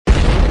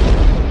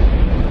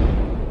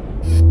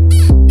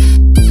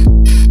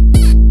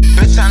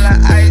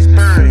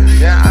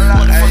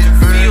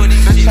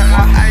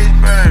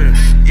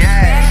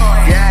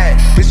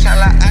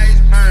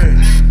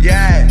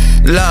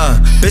Love,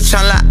 bitch,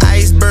 I'm like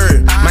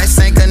iceberg. Might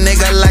sink a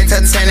nigga like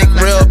Titanic,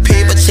 real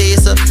paper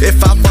chaser.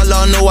 If I fall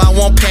on, no, I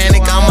won't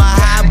panic. I'm a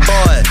high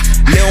boy.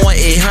 Live on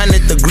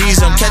 800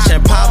 degrees, I'm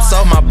catching pops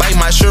off my bike.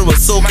 My shirt was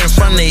soaking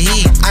from the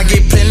heat. I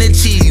get plenty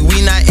cheese,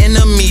 we not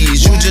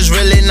enemies. You just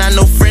really not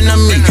no friend of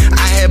me.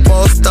 I had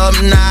bossed up,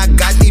 now I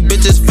got these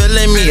bitches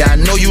feeling me. I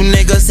know you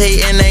niggas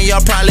hating and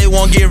y'all probably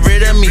won't get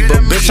rid of me.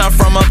 But bitch, I'm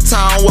from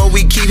uptown where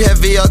we keep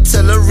heavy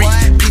artillery.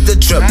 Beat the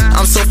trip,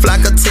 I'm so fly,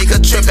 could take a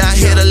trip. I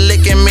hit a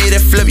lick and made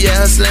it flip. Yeah,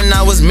 hustling,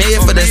 I was made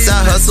for this. I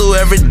hustle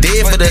every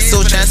day for this.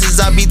 So chances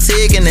I be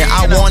taking it.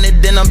 I want it,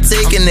 then I'm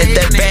taking it.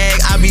 That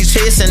bag, I be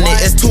chasing it.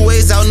 It's 2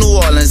 ways out New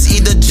Orleans,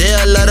 either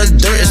jail or the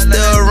dirt. It's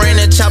still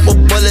raining, chopper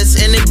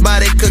bullets,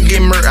 anybody could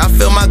get murked. I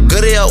fill my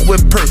goodie up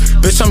with perk,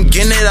 bitch, I'm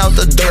getting it out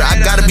the dirt. I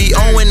gotta be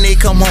on when they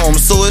come home,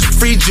 so it's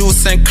free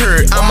juice and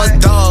curd. I'm a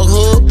dog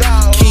hood,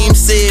 Keem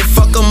said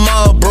fuck 'em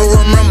all, bro.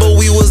 Remember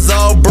we was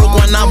all broke,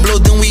 when I blow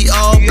then we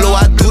all blow.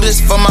 I do this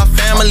for my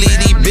family,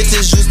 these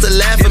bitches used to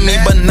laugh at me,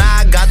 but now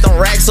I got them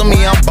racks on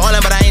me. I'm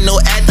ballin', but I ain't no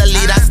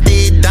athlete, I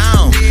stayed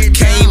down.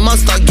 Came up,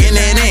 start getting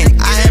it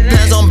in. I had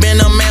plans on being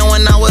a man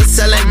when I was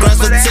selling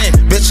grams for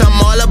 10. Bitch, I'm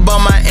all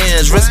about my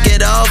ends, risk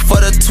it all for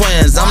the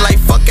twins. I'm like,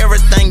 fuck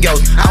everything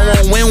else, I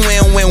want win,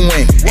 win, win,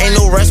 win. Ain't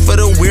no rest for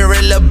the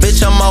weary little bitch,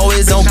 I'm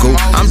always on go.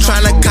 I'm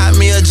tryna cop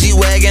me a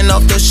G-Wagon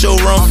off the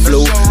showroom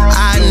floor.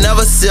 I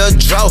never see a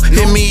drought,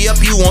 hit me up,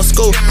 you won't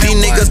scope. These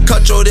niggas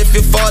cutthroat, if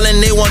you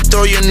fallin', they won't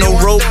throw you no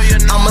rope.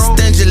 I'm a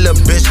stingy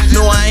little bitch,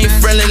 no I ain't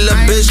friendly little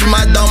bitch.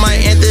 My dog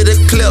might enter the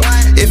clip,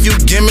 if you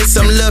give me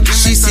some lip.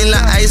 She seen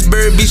like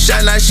iceberg, be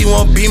shy, now she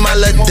won't be my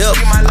little dip.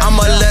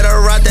 I'ma let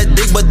her ride that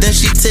dick, but then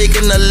she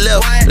taking the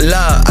lip.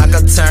 Love, I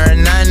could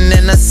turn nothing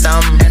into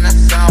something.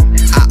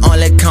 I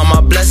only count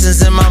my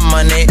blessings and my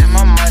money.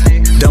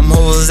 Them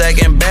hoes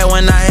acting bad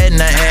when I had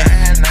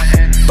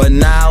nothing, but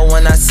now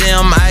when I see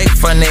them, I act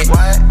funny.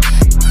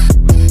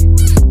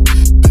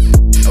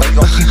 Are we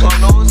gonna keep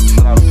on those?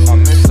 I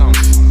missed some.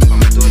 I'm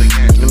gonna do it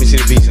again. Let me see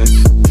the beats, man.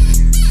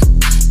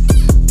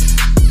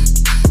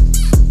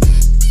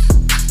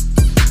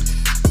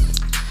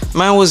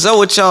 Man, what's up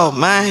with y'all,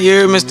 man? You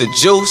hear Mr.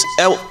 JOCE,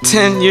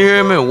 L10, you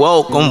hear me?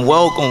 Welcome,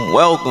 welcome,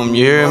 welcome,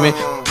 you hear me?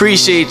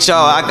 Appreciate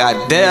y'all. I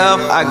got Dev,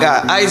 I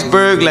got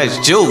Iceberg, let's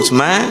JOCE,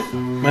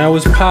 man. Man,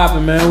 what's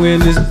poppin', man? We in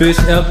this bitch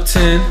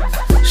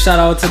L10. Shout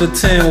out to the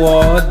 10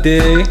 wall,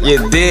 dig?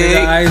 You dig?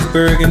 Nigga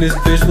Iceberg in this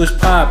bitch, what's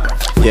poppin'?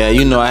 Yeah,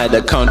 you know I had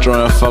to come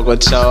through and fuck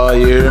with y'all,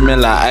 you hear me?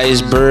 Like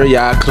Iceberg,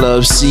 y'all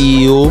club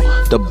CEO,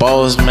 the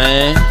boss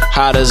man,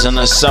 hottest in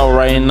the south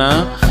right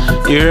now.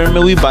 You hear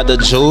me? We bout to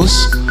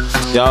JOCE.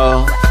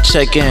 Y'all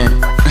check in.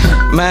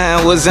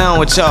 Man, what's on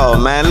with y'all,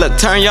 man? Look,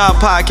 turn y'all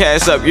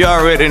podcast up. You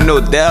already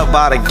know Dev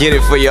about to get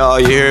it for y'all,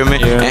 you hear me?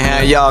 Yeah. And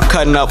have y'all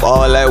cutting up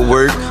all that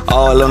work,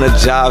 all on the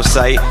job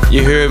site,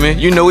 you hear me?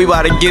 You know we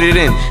about to get it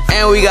in.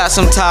 And we got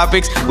some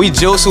topics. We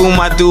JOCE with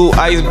my dude,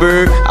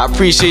 Iceberg. I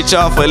appreciate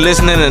y'all for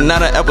listening to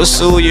another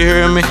episode, you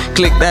hear me?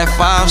 Click that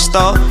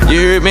 5-star, you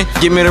hear me?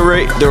 Give me the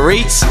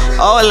rates,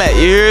 all that,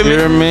 you hear me? You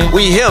hear me?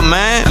 We here,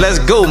 man. Let's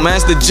go, man.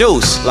 It's the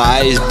JOCE.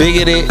 Like it's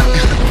bigoted.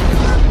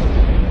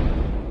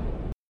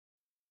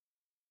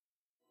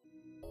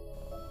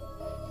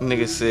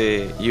 Nigga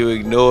said, you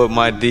ignored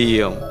my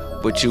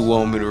DM, but you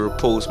want me to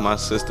repost my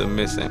sister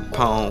missing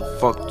pound.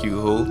 Fuck you,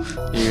 ho.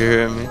 You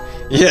hear me?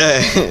 Yeah,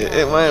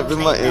 my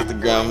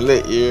Instagram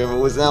lit, you hear me?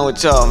 What's down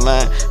with y'all,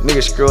 man?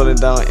 Nigga scrolling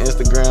down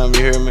Instagram,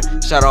 you hear me?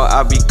 Shout out,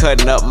 I be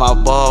cutting up my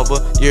barber,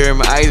 you hear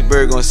me?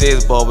 Iceberg gonna say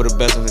his barber the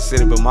best in the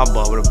city, but my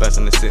barber the best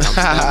in the city. I'm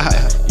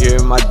that. You hear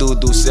me? My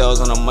dude do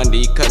sales on a Monday,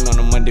 he cutting on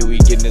a Monday, we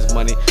getting this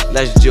money.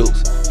 Let's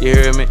JOCE, you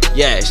hear me?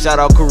 Yeah, shout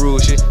out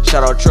Karusha,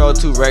 shout out Troll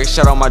 2 Rex,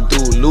 shout out my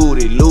dude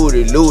Ludi,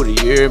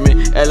 you hear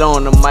me? Ella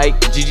on the mic,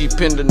 Gigi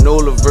Pender,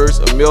 Nola verse,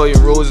 A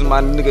Million Roses, my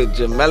nigga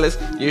Jamelis,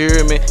 you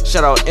hear me?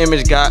 Shout out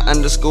Image Guy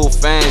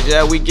 _fans,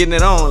 yeah, we getting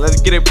it on,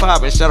 let's get it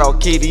poppin'. Shout out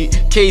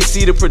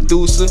KC the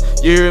producer,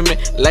 you hear me?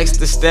 Lex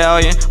the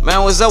Stallion,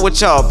 man, what's up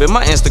with y'all, bitch?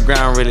 My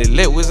Instagram really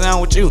lit, what's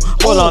down with you?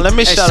 Hold on, let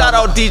me shout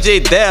out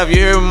DJ Dev, you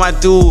hear me? My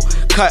dude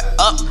cut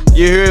up,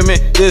 you hear me?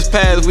 This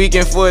past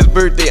weekend for his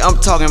birthday, I'm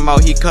talking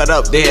about he cut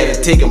up, they had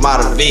to take him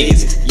out of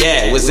Vegas.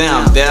 Yeah, what's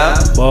down,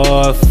 Dev?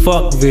 Boy,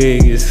 fuck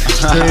Vegas.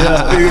 Straight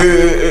up.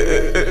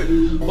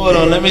 Hold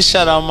on, let me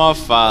shout out my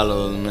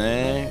followers,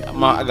 man.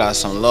 I got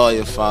some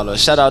loyal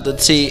followers. Shout out to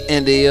T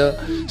India.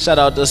 Shout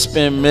out to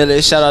Spin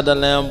Millie. Shout out to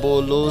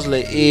Lambo Luz,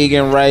 Lil Egg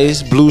and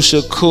Rice, Blue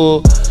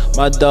Shakur.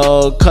 My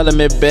dog Color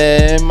Me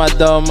Bad. My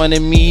dog Money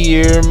Me,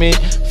 you hear me?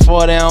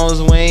 40 ounce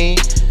Wayne.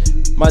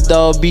 My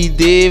dog B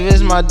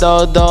Davis, my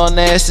dog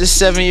Nasty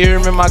 7, you hear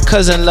me? My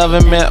cousin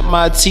loving me,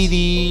 my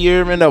TD, you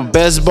hear me? The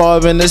best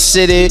barber in the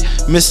city,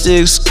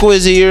 Mr.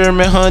 Exquisite, you hear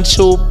me?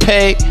 Huncho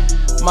Pay,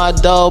 my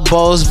dog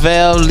Boss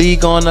Val,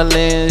 League on the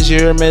Lens, you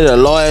hear me? The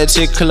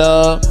Loyalty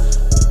Club,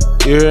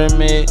 you hear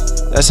me?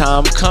 That's how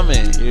I'm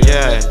coming.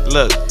 Yeah,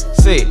 look,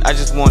 see, I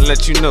just want to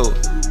let you know,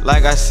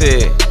 like I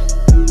said,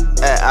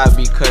 I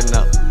be cutting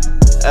up.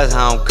 That's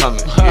how I'm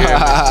coming. You hear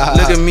me?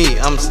 Look at me.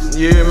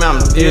 You hear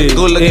me?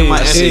 Go look at my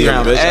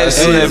Instagram.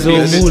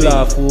 Zoe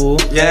Moolah, fool.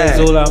 Yeah.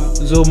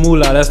 Zoe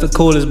Moolah. That's the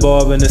coolest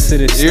barber in the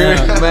city.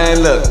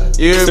 Man, look.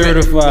 You hear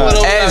Certified.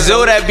 me? At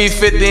Zoe that be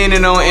 15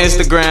 and on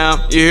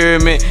Instagram. You hear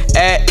me?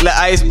 At Lil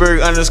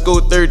Iceberg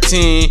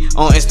 _13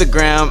 on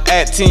Instagram.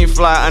 At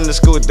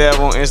TeamFly_Dev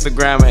on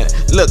Instagram.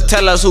 And look,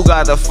 tell us who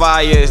got the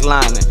fireest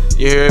lining.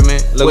 You hear me?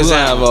 Look, we're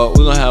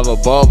gonna have a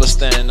barber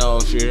stand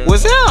off here.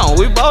 What's down?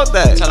 We bought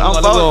that.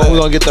 We're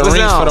gonna get the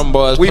rings for them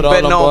boys. We put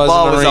betting all them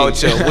on barbers out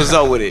here. here. What's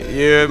up with it? You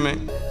hear me?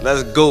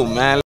 Let's go,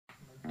 man.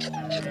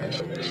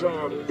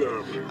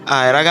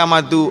 Alright, I got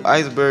my dude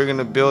Iceberg in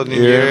the building,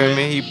 you hear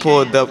me? He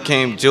pulled up,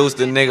 came JOCE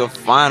the nigga.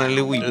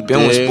 Finally, we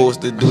been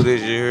supposed to do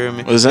this, you hear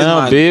me? What's this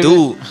up, my baby?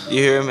 dude,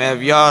 you hear me?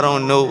 If y'all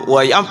don't know,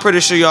 well, I'm pretty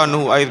sure y'all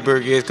know who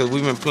Iceberg is, because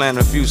we've been playing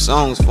a few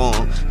songs for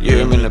him, you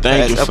hear me, in the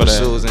past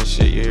episodes and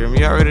shit, you hear me?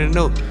 You already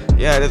know.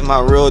 Yeah, this my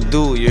real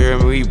dude, you hear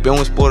me? We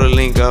been supposed to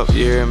link up,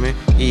 you hear me?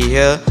 He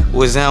here,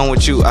 what's down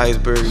with you,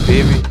 Iceberg,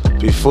 baby?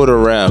 Before the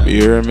rap,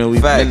 you hear me? We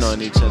Facts. been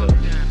on each other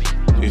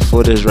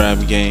before this rap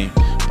game.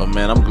 But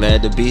man, I'm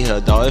glad to be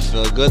here, dog. It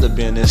feel good to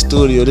be in this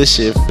studio. This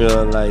shit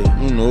feel like,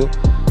 you know,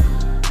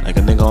 like a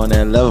nigga on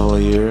that level,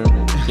 you hear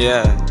me?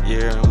 Yeah, you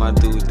hear me? My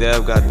dude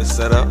Dev got the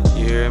setup,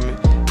 you hear me?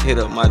 Hit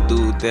up my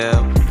dude Dev.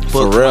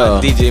 For Book real.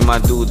 My DJ, my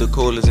dude, the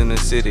coolest in the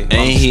city.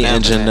 Ain't he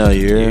engineer,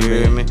 you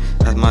hear me?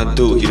 That's my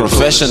dude.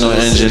 Professional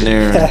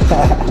engineer.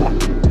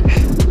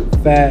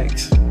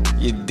 Facts.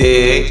 You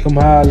dig? Come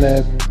holla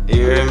at me.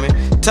 You hear me?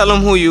 Tell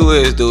them who you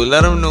is, dude.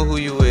 Let them know who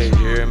you is,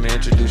 you hear me?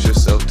 Introduce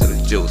yourself to the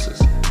JOCEs.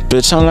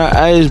 Bitch, I'm like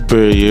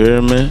Iceberg, you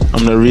hear me?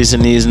 I'm the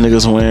reason these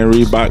niggas wearing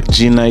Reebok,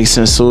 G-Nikes,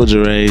 and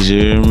Soldier Rays, you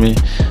hear me?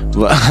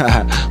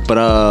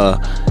 But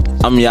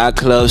I'm y'all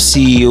club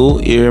CEO,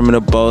 you hear me? The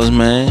boss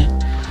man.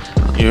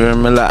 You hear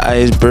me? Like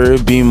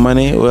Iceberg, B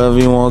Money, whatever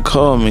you wanna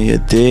call me, you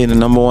dig? The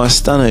 #1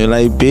 stunner, you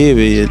like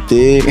baby, you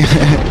dig?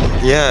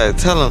 Yeah,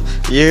 tell them.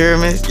 You hear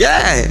me?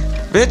 Yeah,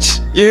 bitch.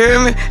 You hear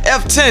me?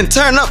 F10,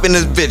 turn up in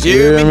this bitch. You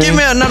hear me? Give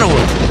me another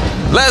one.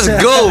 Let's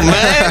go,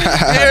 man.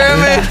 You hear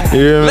me?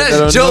 You hear me?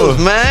 Let's joke,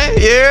 man.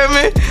 You hear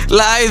me? Lil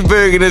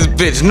Iceberg in this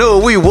bitch. No,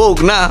 we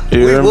woke now.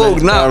 You We hear me?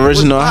 woke now.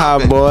 Original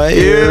hot boy,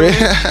 you hear me?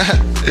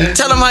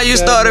 Tell them how you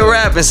started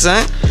rapping,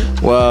 son.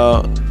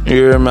 Well, you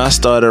hear me? I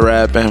started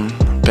rapping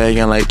back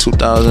in like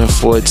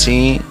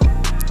 2014.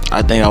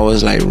 I think I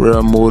was like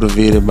real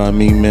motivated by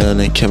Meek Mill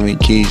and Kevin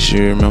Keats,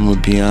 you hear me? I'm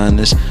gonna be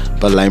honest.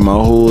 But like my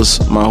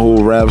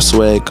whole rap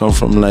swag come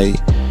from like,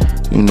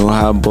 you know,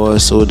 Hot Boy,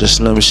 Soldier,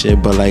 Slim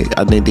shit. But like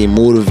I think they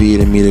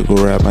motivated me to go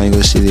rap. I ain't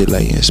gonna say they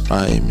like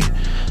inspired me,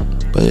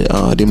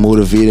 but they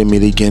motivated me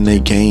to get in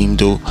that game,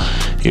 though.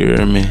 You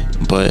hear me?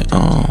 But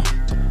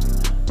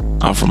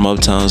I'm from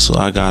Uptown, so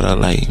I gotta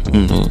like,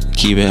 you know,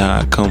 keep it how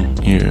I come.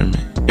 You hear me?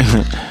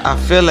 I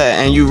feel that,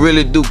 and you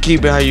really do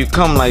keep it how you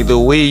come. Like the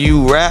way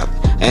you rap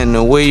and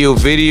the way your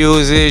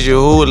videos is, you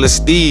hold the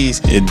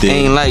steez.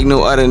 Ain't like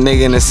no other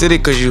nigga in the city,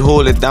 cause you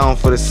hold it down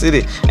for the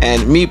city.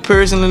 And me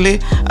personally,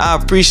 I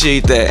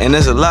appreciate that. And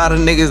there's a lot of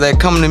niggas that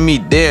come to me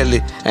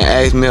daily and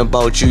ask me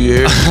about you, you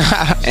hear me?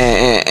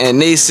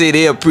 and they say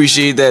they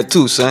appreciate that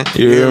too, son.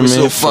 You hear me?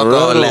 So fuck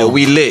all that,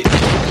 we lit.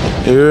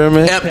 You hear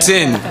me?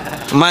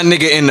 F10, my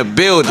nigga in the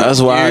building.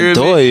 That's why you I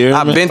do it, you hear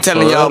I've me? been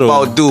telling For y'all real.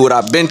 about dude.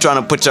 I've been trying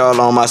to put y'all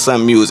on my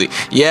son music.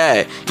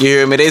 Yeah, you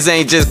hear me? This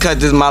ain't just cause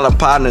this my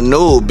partner.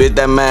 No, bitch,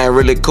 that man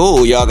really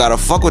cool. Y'all gotta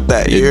fuck with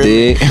that. You You hear me?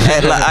 dig?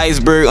 At Lil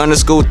Iceberg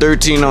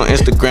 _13 on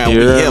Instagram. You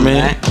We hear here, me?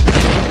 man.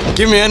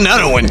 Give me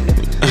another one.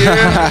 You hear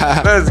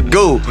me? Let's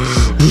go.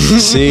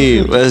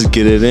 See, let's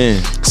get it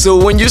in.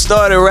 So when you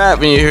started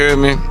rapping, you hear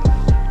me?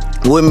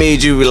 What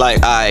made you be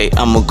like, alright,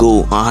 I'ma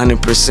go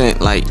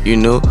 100%, like, you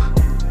know?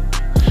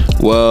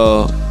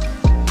 Well,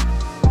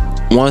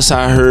 once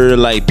I heard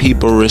like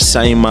people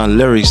recite my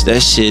lyrics,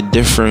 that shit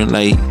different.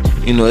 Like,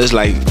 you know, it's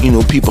like, you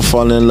know, people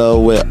fall in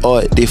love with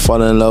art, they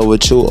fall in love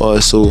with your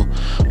art. So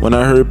when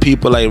I heard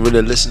people like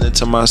really listening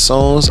to my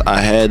songs,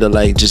 I had to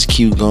like just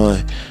keep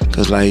going,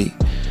 cause like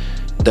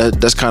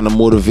that's kind of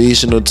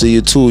motivational to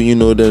you too, you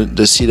know,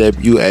 to see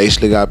that you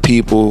actually got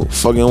people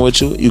fucking with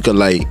you. You can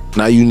like,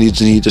 now you need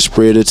to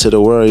spread it to the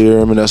world, you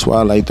hear me? That's why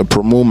I like to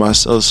promote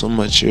myself so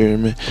much, you hear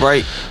me?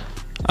 Right.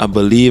 I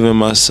believe in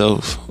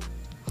myself.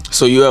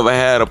 So you ever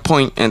had a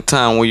point in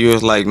time where you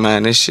was like,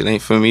 man, this shit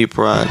ain't for me,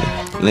 probably.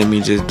 Let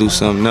me just do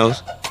something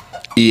else?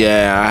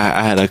 Yeah,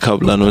 I had a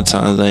couple of them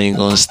times. I ain't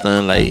gonna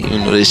stun, like, you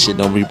know, this shit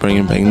don't be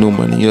bringing back no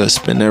money. You'll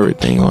spend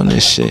everything on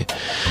this shit.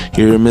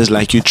 You hear me? It's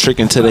like you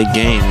tricking to the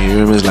game. You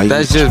hear me? It's like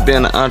that's just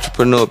being an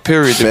entrepreneur,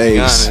 period, to be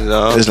honest,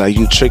 dog. It's like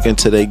you tricking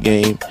to the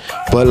game.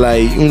 But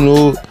like, you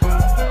know,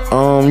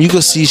 you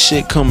can see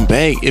shit come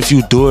back if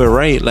you do it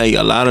right. Like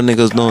a lot of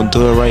niggas don't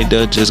do it right.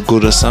 They'll just go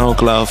to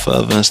SoundCloud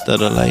forever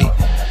instead of like,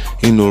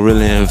 you know,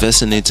 really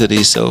investing into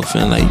themselves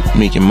and like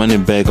making money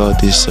back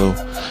off this. So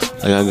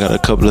like I got a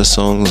couple of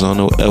songs on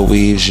the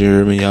airwaves, you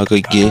hear me? Y'all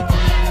could get,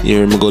 you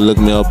hear me? Go look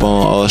me up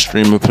on all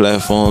streaming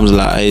platforms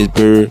like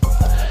Iceberg.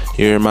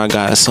 You hear me? I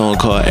got a song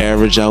called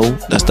Average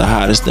Out. That's the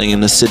hottest thing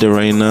in the city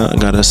right now. I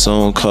got a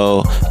song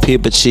called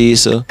Paper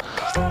Chaser.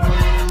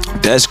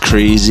 That's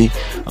crazy.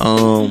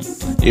 You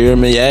hear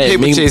me? Yeah,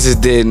 Paper Chasers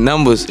did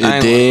numbers. I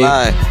ain't gonna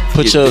lie.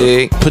 Put Y'all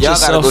yourself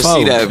gotta go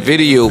see out. that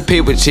video.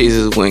 Paper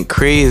Chasers went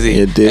crazy.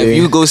 It did. If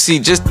you go see,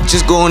 just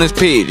go on his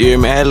page. You hear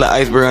me? Lil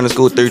Iceberg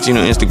 _13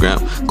 on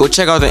Instagram. Go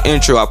check out the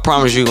intro. I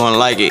promise you gonna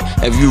like it.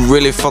 If you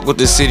really fuck with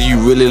the city, you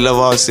really love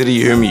our city.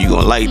 You hear me? You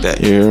gonna like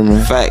that. You hear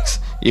me? Facts.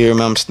 You hear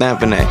me? I'm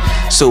snapping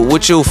that. So,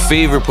 what's your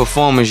favorite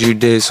performance you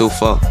did so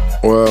far?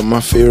 Well,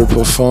 my favorite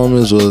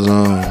performance was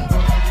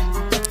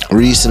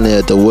recently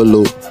at the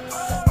Willow.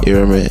 You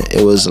hear me?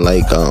 It was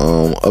like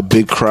a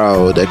big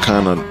crowd that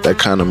kind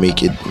of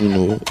make it, you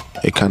know,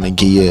 it kind of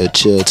give you a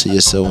chill to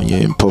yourself when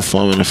you're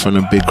performing in front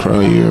of a big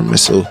crowd. You hear me?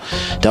 So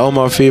that was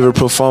my favorite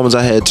performance.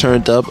 I had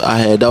turned up.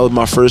 That was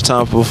my first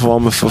time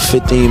performing for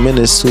 15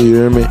 minutes too. You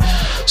hear me?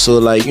 So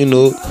like, you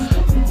know,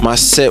 my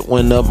set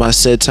went up, my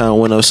set time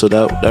went up. So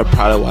that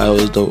probably why it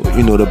was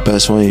the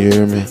best one. You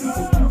hear me?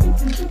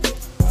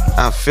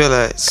 I feel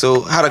that.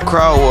 So how the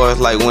crowd was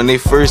like when they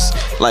first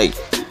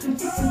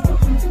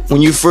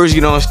when you first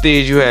get on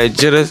stage, you had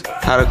jitters.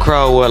 How the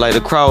crowd was like?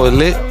 The crowd was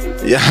lit.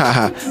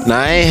 Yeah.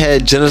 Now I ain't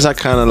had jitters. I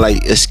kind of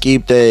like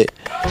escaped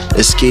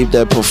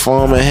that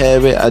performing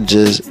habit. I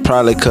just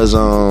probably cause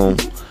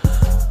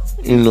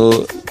you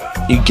know,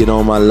 you get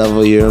on my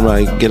level, you hear me?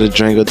 I get a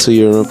drink or two,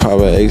 you hear me?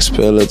 Probably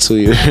expel or two,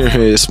 you hear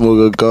me?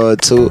 Smoke a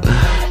guard too.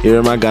 You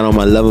hear me? I got on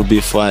my level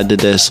before I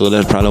did that, so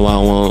that's probably why I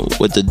went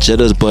with the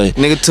jitters. But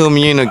Nigga told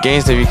me you ain't no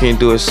gangster if you can't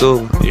do it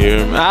sober. you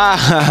hear me?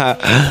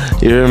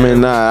 You hear me?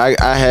 Nah,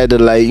 I had to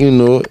like, you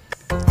know,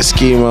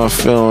 escape my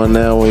feel on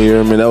that one. You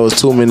hear me? That was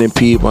too many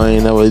people. I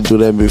ain't never do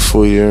that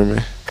before. You hear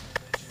me?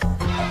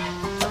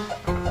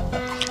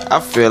 I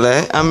feel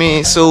that. I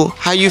mean, so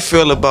how you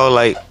feel about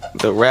like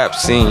the rap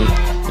scene?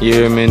 You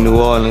hear me in New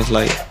Orleans?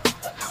 Like,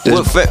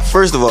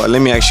 first of all,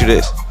 let me ask you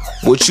this: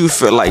 what you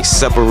feel like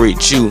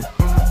separates you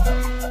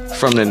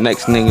from the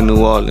next nigga in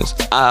New Orleans?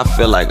 I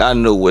feel like I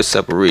know what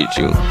separates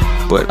you,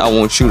 but I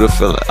want you to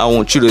feel it. I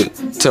want you to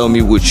tell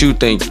me what you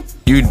think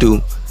you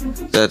do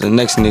that the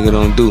next nigga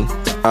don't do.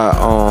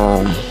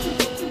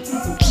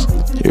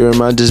 You hear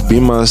me? I just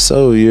be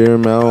myself. You hear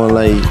me? I don't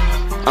like.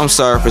 I'm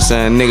sorry for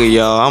saying nigga,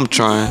 y'all. I'm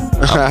trying.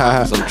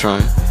 I'm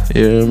trying.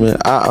 You hear me?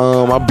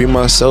 I be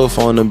myself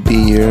on the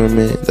beat. You hear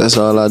me? That's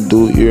all I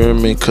do. You hear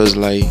me? Cause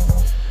like,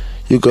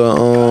 you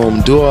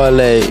can do all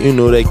that, you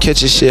know, that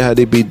catchy shit, how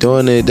they be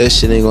doing it. That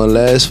shit ain't gonna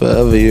last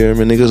forever. You hear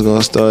me? Niggas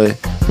gonna start.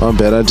 My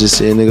bad, I just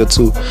said nigga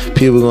too.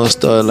 People gonna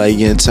start like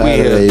getting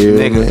tired of that. You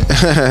hear me?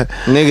 Nigga.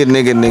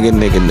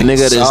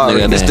 Nigga this,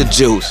 sorry, nigga it's that. the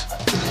juice.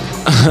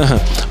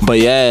 But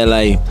yeah,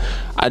 like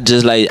I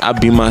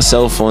be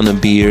myself on the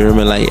beat, you hear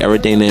me? Like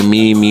everything that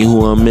me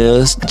who I'm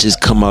is,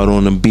 just come out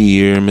on the beat,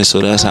 you hear me?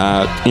 So that's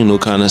how I, you know,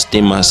 kind of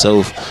stay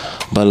myself.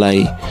 But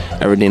like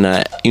everything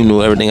I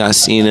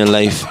seen in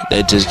life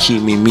that just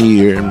keep me,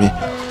 you hear me?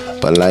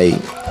 But like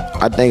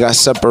I think I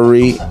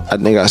separate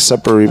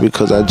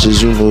because I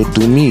just, you know,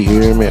 do me,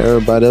 you hear me?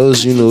 Everybody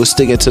else, you know,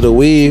 sticking to the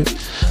wave.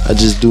 I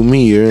just do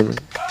me, you hear me?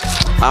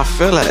 I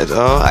feel that,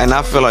 dog, and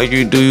I feel like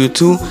you do you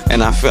too.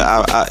 And I feel,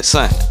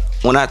 son,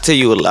 when I tell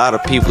you, a lot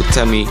of people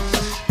tell me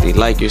they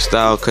like your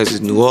style because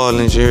it's New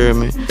Orleans, you hear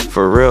me?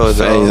 For real,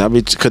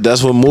 dog. Cause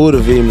that's what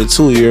motivated me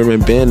too, you hear me?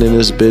 Being in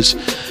this bitch,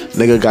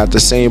 nigga got the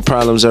same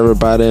problems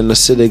everybody in the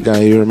city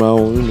got, you hear me?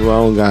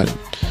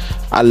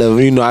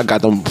 I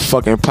got them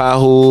fucking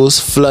potholes,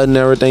 flooding,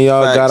 everything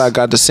y'all Facts. got. I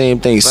got the same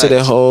thing. Facts. City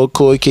hall,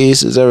 court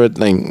cases,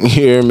 everything. You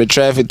hear me?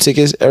 Traffic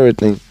tickets,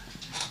 everything.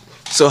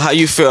 So how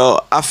you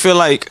feel? I feel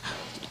like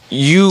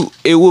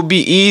it would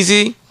be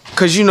easy,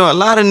 cause you know a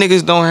lot of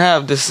niggas don't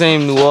have the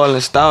same New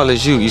Orleans style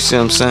as you. You see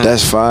what I'm saying?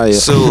 That's fire.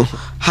 So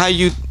how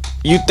you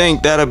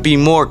think that'll be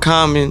more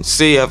common?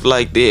 Say if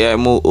like they had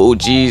more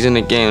OGs in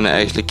the game that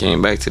actually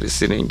came back to the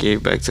city and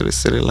gave back to the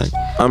city. Like,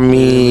 I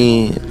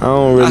mean, I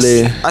don't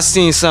really. I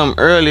seen something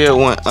earlier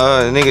when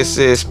nigga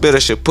said Spitter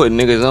should put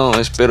niggas on,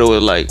 and Spitter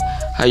was like,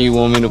 how you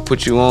want me to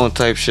put you on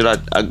type shit.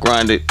 I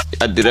grinded,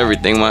 I did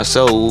everything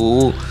myself.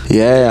 Ooh.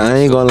 Yeah, I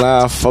ain't gonna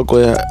lie, I fuck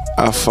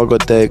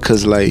with that,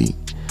 cause like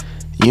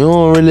you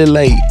don't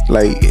really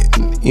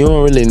you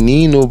don't really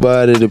need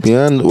nobody, to be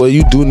honest. Well,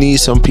 you do need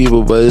some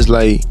people, but it's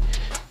like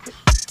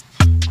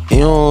you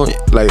don't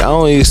like, I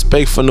don't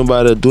expect for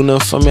nobody to do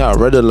nothing for me. I'd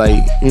rather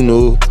like, you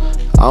know,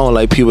 I don't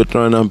like people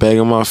throwing them back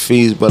in my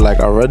face, but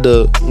like I'd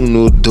rather, you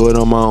know, do it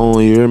on my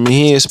own. You hear me?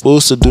 He ain't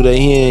supposed to do that.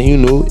 He ain't, you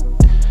know,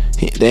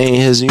 that ain't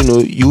his, you know,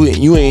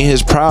 you ain't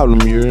his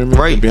problem, you hear me?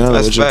 Right, to be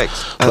honest that's with you.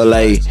 facts. But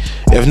like,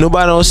 if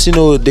nobody don't see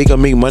they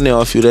can make money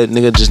off you, that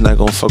nigga just not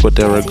gonna fuck with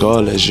that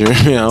regardless, you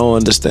hear me? I don't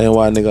understand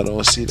why nigga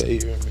don't see that, you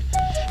hear me?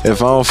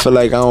 if I don't feel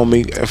like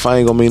if I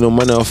ain't gonna make no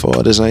money off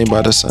all this, I ain't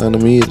about to sign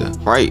them either.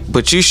 Right,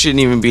 but you shouldn't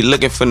even be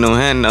looking for no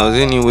handouts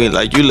anyway.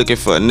 Like, you looking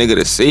for a nigga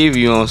to save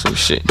you on some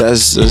shit.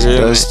 That's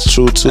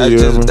true too.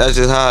 That's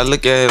just how I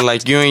look at it.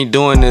 Like, you ain't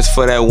doing this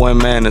for that one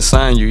man to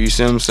sign you. You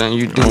see what I'm saying?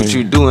 You do what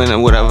you doing,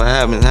 and whatever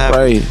happens,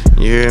 happens. Right.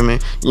 You hear me?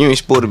 You ain't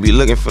supposed to be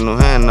looking for no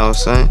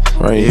handouts, son.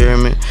 Right. You hear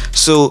me?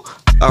 So,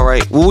 all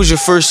right, what was your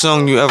first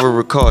song you ever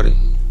recorded?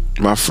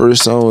 My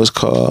first song was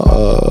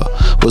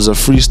was a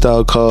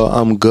freestyle called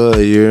I'm Good,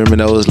 you hear me?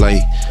 That was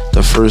like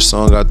the first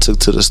song I took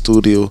to the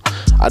studio.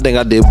 I think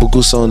I did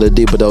buku song that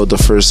day, but that was the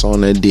first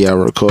song that day I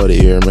recorded,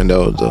 you hear me? That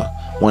was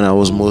the one I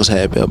was most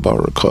happy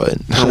about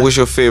recording. And what's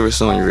your favorite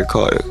song you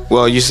recorded?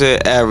 Well, you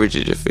said Average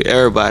is your favorite.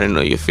 Everybody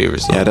know your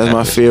favorite song. Yeah, that's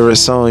my favorite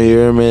song, you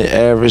hear me?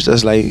 Average,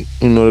 that's like,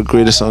 you know, the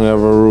greatest song I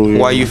ever wrote.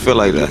 Why you feel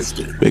like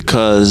that?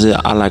 Because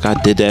I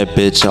did that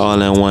bitch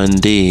all in one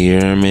day, you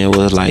hear me? It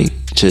was like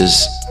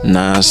just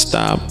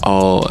non-stop.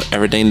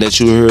 Everything that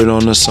you heard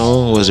on the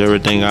song was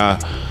everything I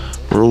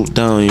wrote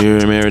down, you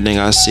hear me? Everything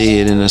I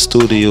said in the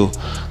studio.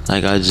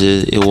 Like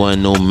it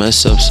wasn't no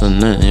mess ups or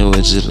nothing. It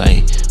was just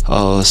like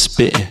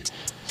spitting.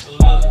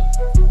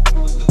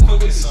 What's the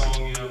quickest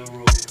song you ever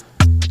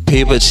wrote?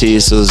 Paper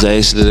Chase was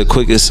actually the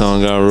quickest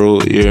song I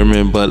wrote, you hear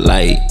me? But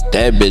like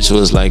that bitch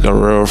was like a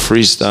real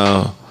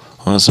freestyle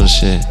on some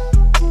shit.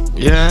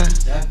 Yeah.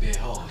 That bit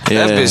hard.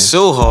 Yeah. That bitch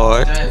so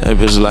hard. That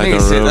bitch was like Nigga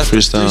a said real that's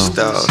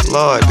freestyle.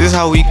 Lord, this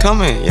how we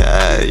coming.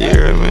 Yeah, you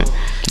hear me?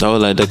 That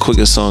was like the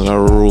quickest song I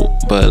wrote,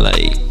 but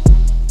like,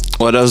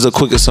 well, that was the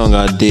quickest song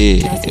I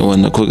did. It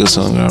wasn't the quickest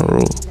song I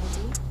wrote.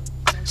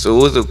 So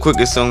what was the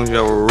quickest song you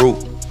ever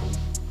wrote?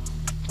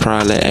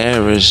 Probably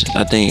Average.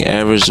 I think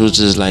Average was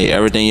just like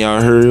everything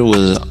y'all heard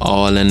was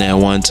all in that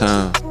one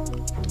time.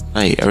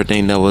 Like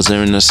everything that was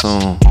in the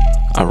song,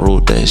 I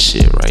wrote that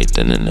shit right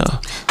then and there.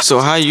 So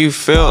how you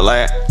felt?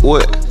 Like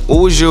what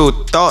was your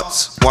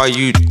thoughts while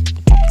you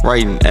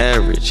writing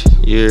Average?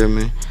 You hear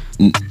me?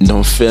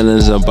 Them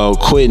feelings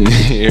about quitting, you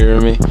hear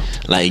me?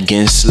 Like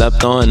getting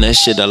slept on, that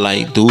shit'll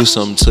like do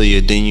something to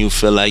you. Then you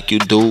feel like you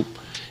dope.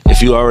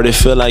 If you already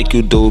feel like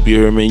you dope, you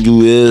hear me?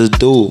 You is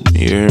dope,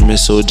 you hear me?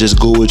 So just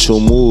go with your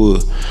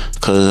mood.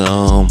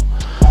 Cause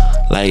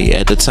like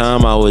at the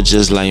time I was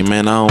just like,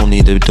 man, I don't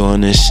need to be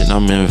doing this shit.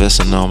 I'm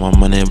investing all my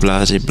money in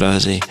blase.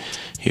 You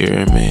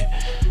hear me?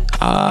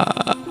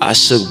 I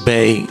shook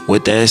back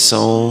with that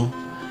song.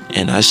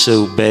 And I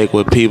shook back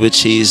with Paper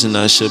Cheese, and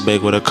I shook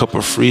back with a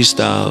couple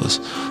freestyles.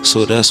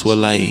 So that's what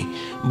like,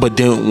 but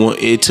then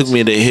it took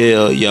me to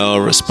hear y'all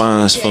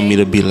response for me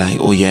to be like,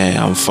 oh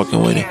yeah, I'm fucking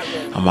with it.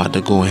 I'm about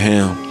to go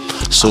ham.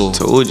 So I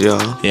told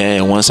y'all. Yeah,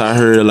 and once I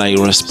heard like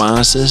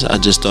responses, I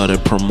just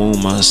started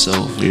promoting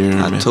myself. You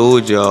hear me? I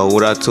told y'all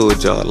what I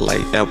told y'all. Like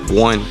at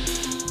one,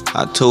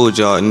 I told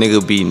y'all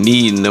nigga be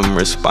needing them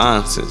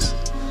responses.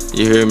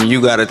 You hear me?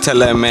 You gotta tell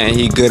that man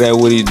he good at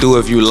what he do.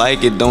 If you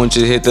like it, don't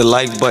just hit the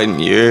like button.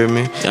 You hear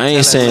me? I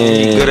ain't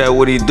saying he good at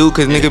what he do,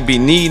 cause nigga be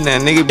needing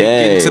that. Nigga be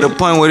getting to the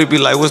point where they be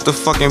like, what's the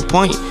fucking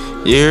point?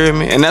 You hear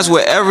me? And that's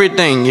with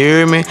everything. You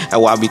hear me? That's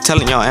why I be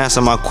telling y'all answer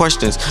my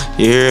questions.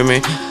 You hear me?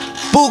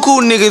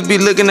 Buku niggas be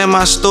looking at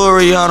my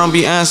story. Y'all don't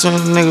be answering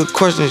nigga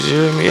questions.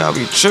 You hear me? Y'all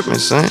be tripping,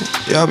 son.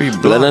 Y'all be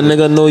blowing. Let a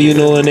nigga know you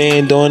know and they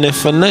ain't doing it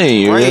for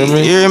nothing. You hear me?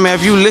 You hear me?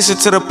 If you listen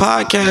to the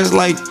podcast,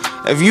 like,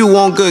 if you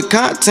want good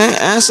content,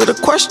 answer the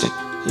question.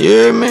 You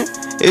hear me?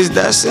 It's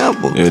that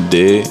simple. You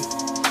did.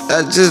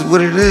 That's just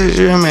what it is.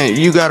 You hear me?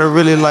 You gotta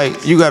really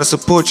you gotta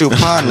support your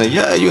partner.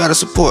 Yeah, you gotta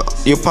support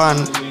your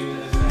partner.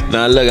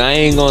 Now look, I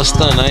ain't gonna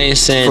stunt. I ain't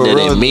saying For that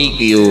real. it make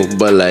you,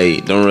 but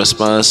like them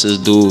responses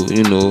do,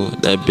 you know,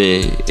 that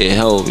bit it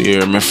help. You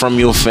hear me? From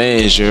your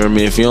fans, you hear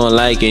me? If you don't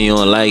like it, you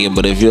don't like it.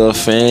 But if you're a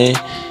fan,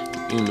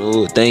 you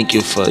know, thank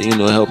you for, you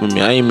know, helping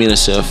me. I ain't mean to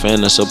say a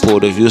fan, a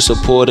supporter. If you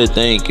support it,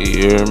 thank you.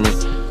 You hear me?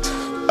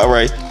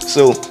 Alright,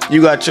 so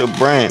you got your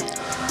brand.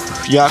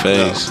 Yacht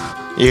Club. Thanks.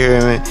 You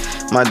hear me?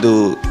 My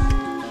dude.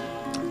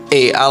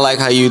 Hey, I like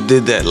how you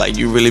did that. Like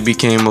you really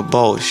became a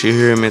boss. You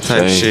hear me?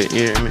 Type Thanks. shit.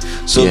 You hear me?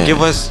 So Yeah.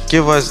 give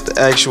us the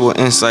actual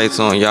insights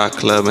on Yacht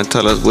Club and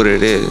tell us what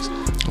it is.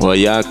 Well,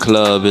 Yacht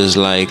Club is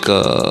like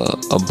a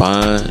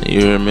bond,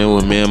 you hear me,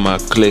 with me and my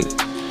clique.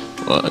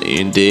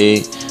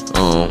 Indeed.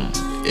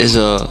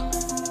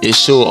 It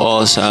show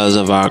all sides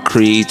of our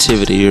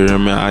creativity, you hear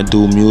me? I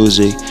do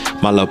music.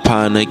 My little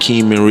partner,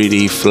 Keeman,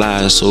 really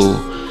fly, so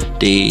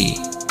they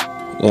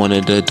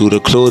wanted to do the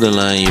clothing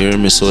line, you hear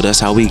me? So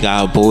that's how we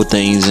got both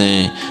things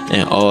in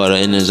order,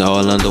 and it's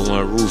all under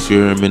one roof,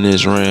 you hear me? And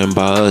it's ran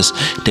by us.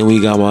 Then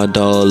we got my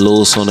dog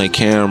Los on the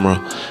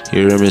camera,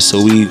 you hear me?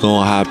 So we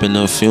gon' hop in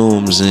the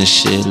films and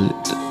shit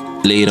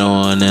later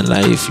on in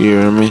life, you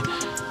hear me?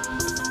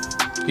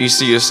 You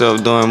see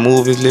yourself doing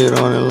movies later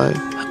on in life?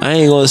 I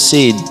ain't gonna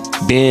say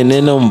being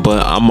in them,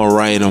 but I'ma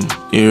write them,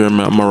 you hear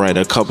me? I'ma write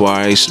a couple.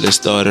 I actually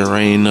started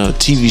writing a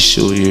TV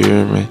show, you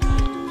hear me?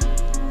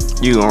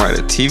 You gonna write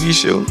a TV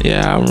show?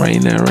 Yeah, I'm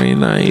writing that right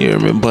now, you hear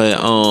me? But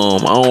I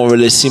don't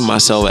really see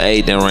myself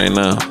acting right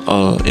now.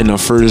 In the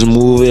first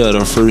movie or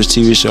the first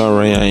TV show,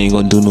 right? I ain't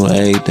gonna do no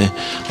acting.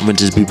 I'm gonna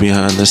just be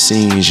behind the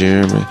scenes, you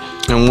hear me?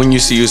 And when you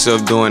see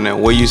yourself doing that,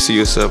 where you see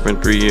yourself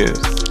in 3 years?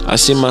 I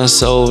see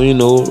myself,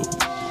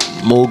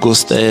 mogul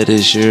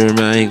status, you hear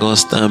me? I ain't gonna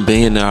stop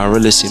being there. I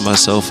really see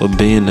myself for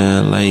being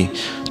there in like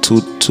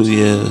two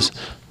years.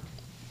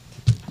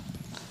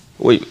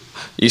 Wait,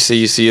 you say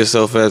you see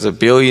yourself as a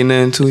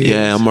billionaire in 2 years?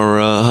 Yeah, I'm a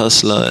real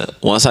hustler.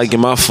 Once I get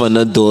my foot in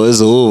the door,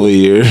 it's over,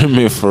 you hear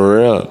me? For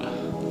real.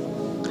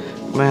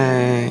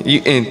 Man,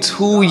 you in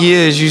 2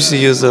 years you see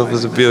yourself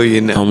as a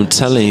billionaire. I'm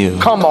telling you.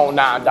 Come on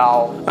now,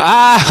 dog.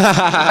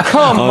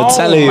 Come on,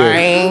 telling you.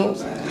 man.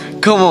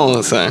 Come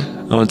on,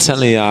 son. I'm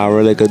telling you, I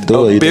really could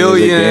do it. A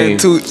billionaire in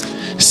 2.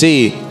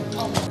 See,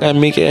 gotta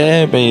make it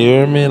happen, you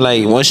hear me?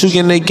 Like, once you get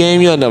in the game,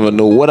 you'll never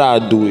know what I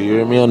do, you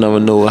hear me? You'll never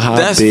know how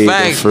That's big the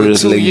fact,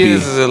 first but 2 league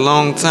years be. is a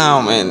long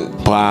time,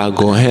 and But I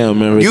go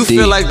ham every you day.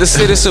 feel like the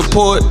city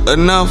support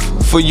enough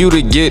for you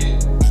to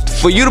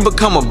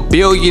become a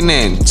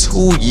billionaire in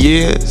 2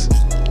 years?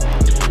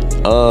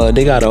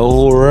 They got a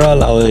whole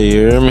world out here,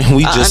 you hear me?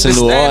 We just in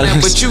New understand that,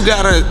 Orleans. but you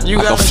gotta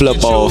I can flip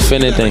get your- off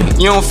anything.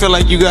 You don't feel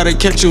like you gotta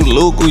catch your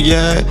local,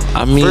 yeah?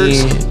 I mean-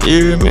 first,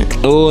 you hear me?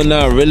 No,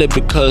 not really,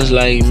 because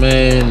like,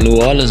 man, New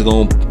Orleans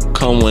gonna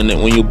come when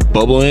you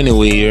bubble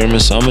anyway, you hear me?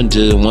 So I'ma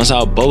just, once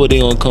I bubble, they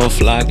gonna come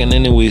flocking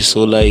anyway.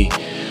 So like,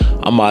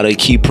 I'm out to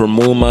keep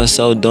promoting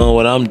myself, doing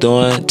what I'm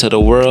doing to the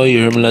world, you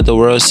hear me? Let the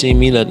world see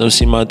me, let them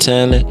see my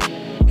talent.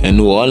 And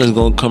New Orleans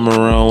gonna come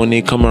around when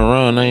they come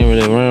around. I ain't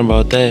really worrying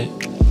about that.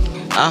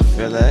 I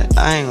feel that.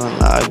 I ain't gonna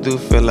lie, I do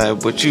feel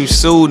that. But you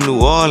so New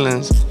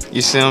Orleans,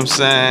 you see what I'm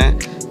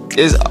saying?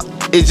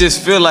 It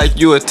just feel like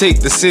you would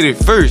take the city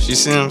first, you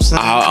see what I'm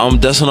saying?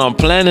 That's what I'm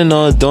planning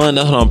on doing.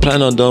 That's what I'm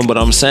planning on doing. But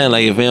I'm saying,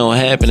 like, if it don't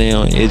happen,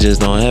 it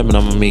just don't happen.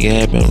 I'm gonna make it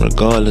happen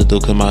regardless, though,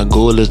 cause my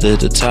goal is at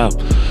the top.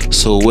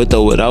 So with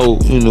or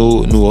without,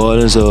 New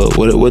Orleans, or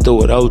with or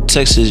without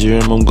Texas, you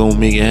hear me? I'm gonna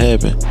make it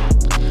happen.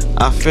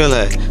 I feel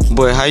that.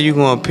 But how you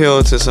gonna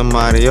appeal to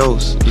somebody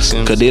else? You see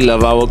what I'm Cause saying? they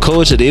love our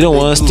culture. They don't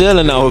want to steal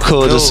in our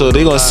culture. So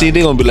they gonna see.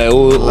 They gonna be like,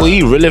 oh,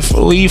 he really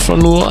from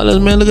New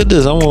Orleans, man. Look at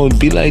this. I want to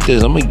be like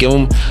this. I'm gonna give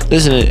them.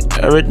 Listen,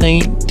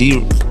 everything.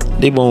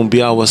 They won't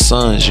be our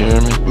sons. You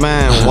hear me?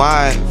 Man,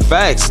 why?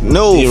 Facts.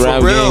 No, The for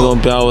rap real. gang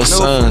gonna be our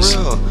sons.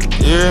 For real.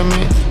 You hear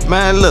me?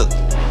 Man, look.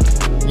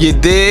 You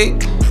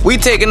dig? We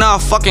taking our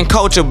fucking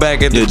culture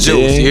back at the You JOCE.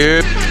 dig? You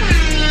hear?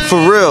 For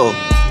real.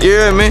 You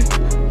hear me?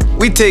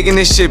 We taking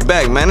this shit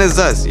back, man. It's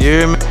us. You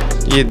hear me?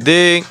 You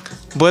dig?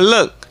 But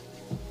look,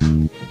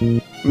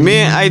 me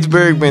and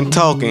Iceberg been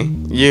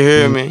talking. You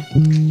hear me?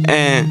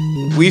 And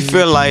we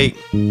feel like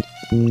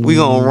we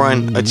gonna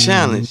run a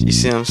challenge. You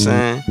see what I'm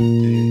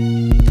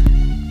saying?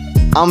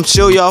 I'm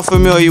sure y'all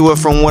familiar with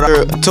from what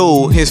I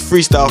told, his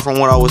freestyle from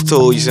what I was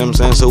told, you see what I'm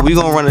saying? So we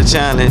gonna run a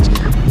challenge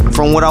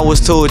from what I was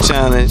told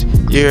challenge,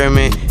 you hear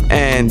me?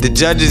 And the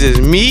judges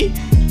is me,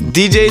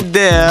 DJ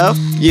Dev,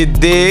 you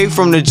dig,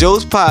 from the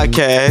JOCE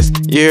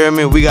podcast, you hear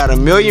me? We got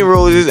 1,000,000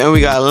 Roses and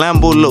we got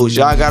Lambo Los.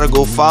 Y'all gotta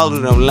go follow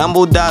them.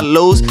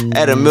 Lambo.Los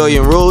at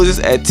 1,000,000 Roses,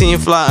 at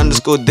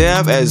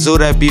TeamFly_Dev, at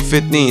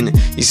ZoeB15.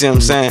 You see what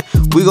I'm saying?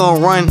 We gonna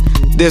run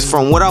this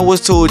from what I was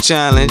told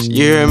challenge,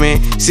 you hear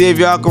me? See if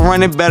y'all can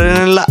run it better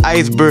than Lil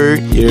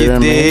Iceberg, You hear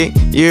me? dig?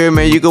 You hear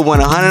me? You can win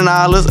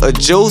 $100, a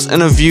JOCE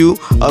interview,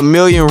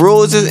 1,000,000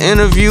 Roses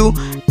interview,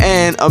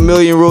 and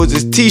 1,000,000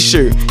 Roses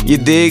t-shirt, you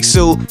dig?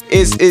 So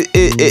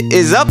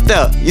it's up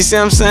there, you see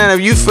what I'm saying?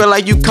 If you feel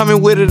like you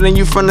coming with it and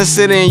you from the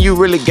city and you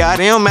really got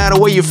it, it don't matter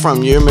where you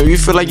from, you hear me? If you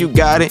feel like you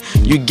got it,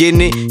 you getting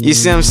it, you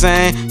see what I'm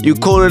saying? You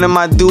colder than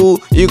my dude,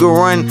 you can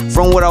run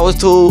from what I was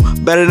told,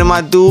 better than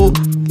my dude.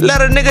 Let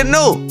a nigga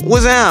know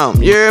what's up,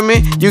 you hear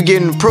me? You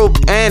getting pro,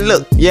 and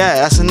look, yeah,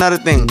 that's another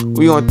thing.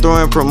 We gonna throw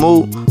in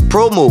promo.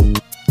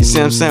 You see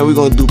what I'm saying? We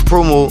gonna do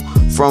promo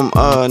from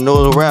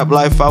No Rap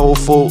Life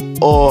 504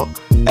 or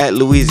at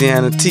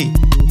Louisiana T.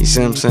 You see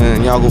what I'm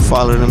saying? Y'all go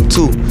follow them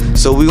too.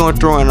 So we gonna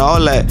throw in all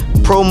that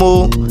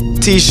promo,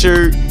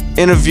 t-shirt,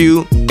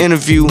 interview,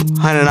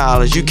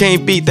 $100. You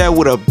can't beat that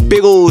with a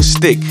big old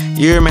stick.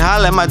 You hear me?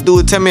 Holla at my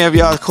dude. Tell me if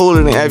y'all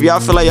cooler than, if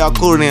y'all feel like y'all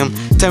cooler than him.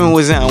 Tell me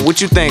what's down.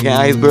 What you thinking,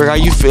 Iceberg? How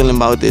you feeling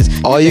about this?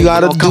 All you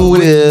gotta do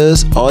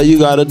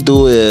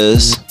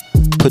is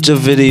put your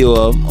video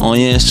up on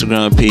your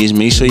Instagram page.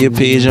 Make sure your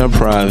page is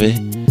private.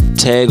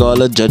 Tag all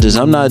the judges.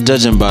 I'm not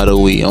judging, by the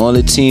way.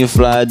 Only Team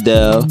Fly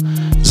Dev,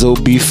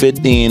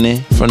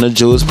 ZoeB15 from the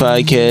JOCE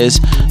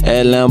podcast,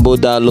 at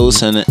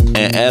Lambo.Los, and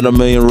at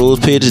 1,000,000 Rose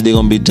pages. They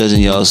gonna be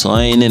judging y'all, so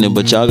I ain't in it.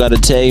 But y'all gotta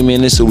tag me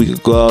in it so we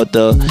could go out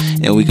there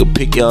and we could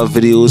pick y'all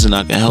videos and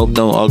I can help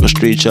them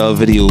orchestrate y'all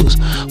videos.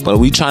 But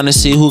we trying to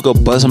see who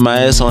could bust my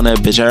ass on that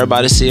bitch.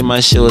 Everybody see my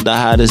shit was the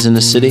hottest in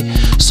the city,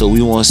 so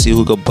we wanna see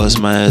who could bust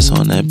my ass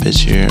on that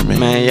bitch. You hear me?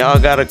 Man, y'all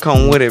gotta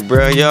come with it,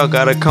 bro. Y'all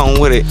gotta come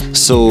with it.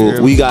 So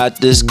we got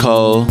this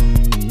call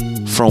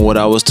From What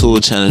I Was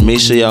Told challenge. Make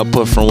sure y'all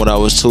put From What I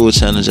Was Told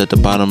challenge at the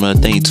bottom of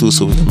the thing too,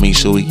 so we can make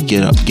sure we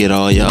can get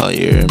all y'all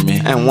here,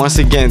 man. And once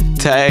again,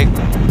 tag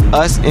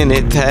us in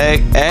it.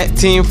 Tag at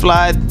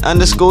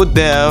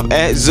teamfly_dev,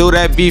 at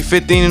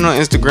ZoeThatB15 on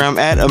Instagram,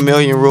 at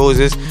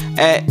AMillionRoses,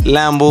 at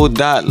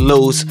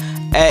Lambo.Los,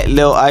 at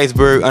Lil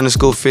Iceberg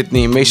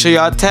 _15. Make sure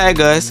y'all tag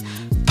us.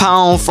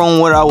 Pound From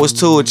What I Was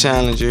Told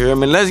challenge, you hear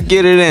me? Let's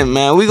get it in,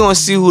 man. We gonna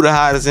see who the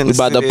hottest in the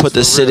city. We about to put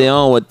the city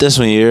on with this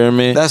one, you hear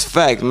me? That's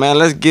fact, man.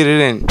 Let's get it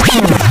in.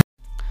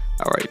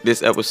 Alright,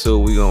 this episode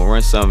we gonna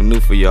run something new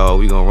for y'all.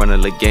 We gonna run a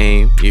little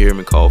game, you hear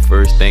me, called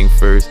First Thing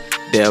First.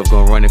 Dev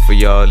gonna run it for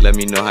y'all. Let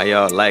me know how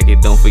y'all like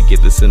it. Don't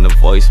forget to send the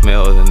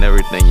voicemails and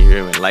everything, you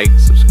hear me? Like,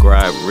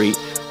 subscribe, rate,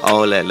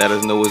 all that. Let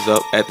us know what's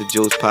up at the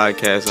JOCE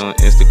Podcast on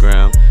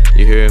Instagram,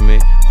 you hear me?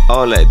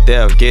 All that.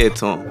 Dev, get it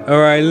to him.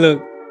 Alright,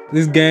 look.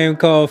 This game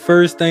called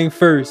First Thing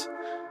First.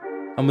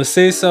 I'ma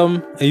say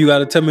something and you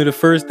gotta tell me the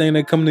first thing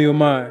that come to your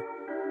mind.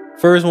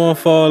 First one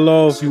fall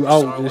off, you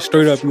out. Just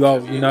straight up, you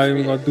out. You're not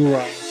even gonna do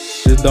wrong.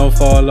 Just don't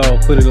fall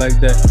off. Put it like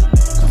that.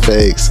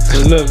 Fakes. So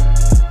look.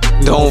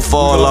 Don't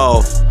fall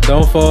off.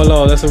 Don't fall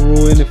off. That's a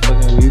rule in the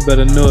fucking way. You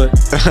better know it.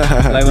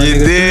 Like my You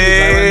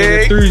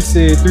nigga 3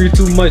 said, 3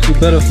 too much. You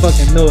better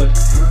fucking know it.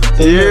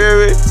 So You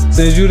hear me?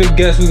 since you the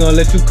guest, we gonna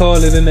let you call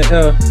it in the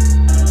air.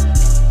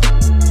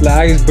 Lil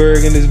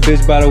Iceberg in this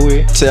bitch, by the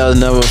way. Tails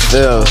never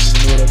fails.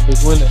 You know that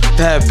bitch winning.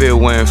 That bit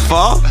went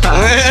far.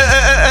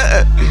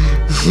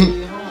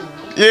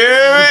 You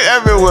hear me?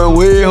 That bit went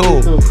way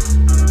home.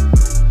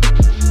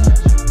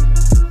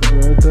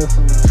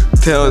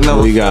 Tell no.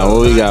 What we got?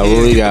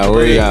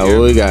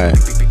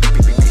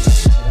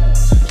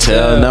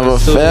 Tail never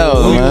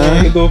fails,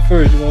 man. You go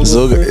first.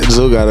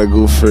 Zoe gotta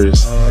go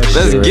first.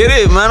 Let's get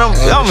it, man.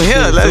 I'm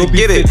here. Let's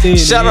get it.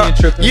 Shout out.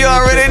 You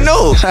already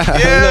know.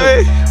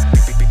 Yeah.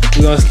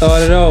 We gonna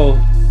start it off.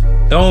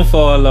 Don't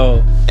fall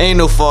off. Ain't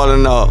no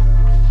falling off.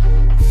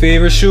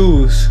 Favorite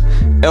shoes.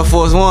 Air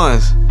Force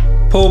Ones.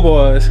 Po'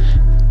 boys.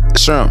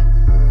 Shrimp.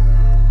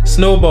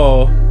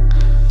 Snowball.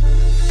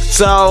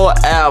 Sour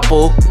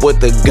apple with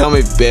the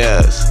gummy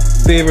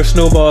bears. Favorite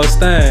snowball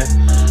stand.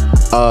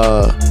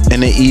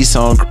 In the east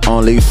on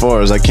Lake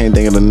Forest. I can't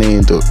think of the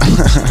name though.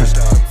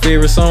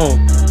 Favorite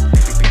song.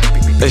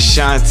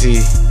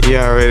 Ashanti, you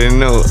already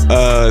know.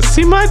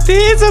 See, my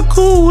days are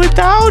cool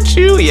without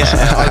you.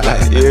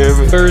 Yeah, you hear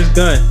me? First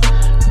gun.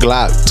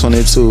 Glock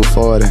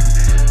 2240.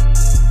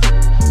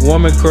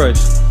 Woman crush.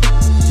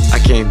 I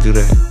can't do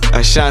that.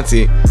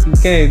 Ashanti, You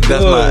can't do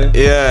that's my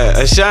it.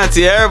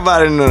 Ashanti.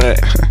 Everybody know that.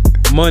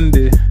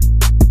 Monday.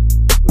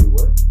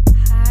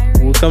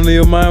 What come to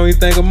your mind when you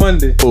think of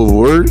Monday? Oh,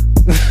 word?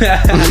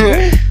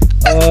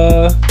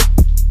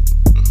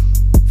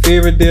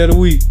 Favorite day of the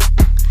week.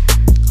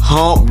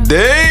 Hump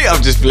day.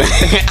 I'm just playing.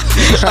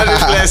 I'm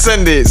just playing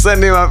Sunday.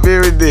 Sunday my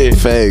favorite day.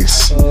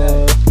 Facts.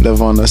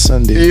 Live on a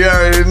Sunday. You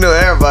already know.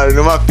 Everybody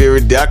know my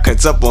favorite day. I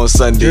cuts up on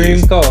Sundays.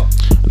 Dream car.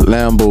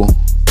 Lambo.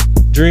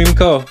 Dream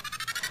car.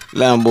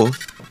 Lambo.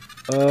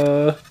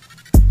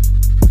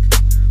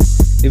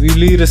 If you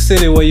leave the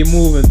city, where you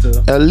moving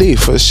to? LA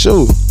for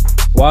sure.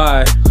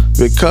 Why?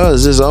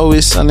 Because it's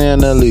always sunny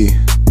in LA.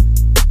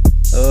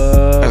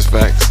 That's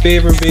facts.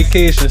 Favorite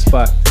vacation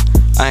spot.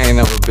 I ain't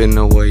never been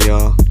nowhere,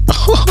 y'all.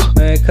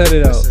 Man, cut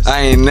it out.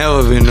 I ain't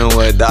never been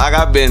nowhere, dog.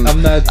 I've been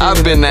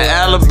to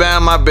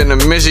Alabama, I've been to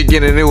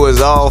Michigan, and it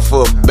was all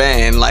for a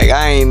band. Like,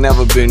 I ain't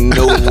never been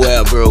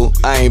nowhere, bro.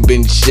 I ain't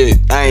been shit.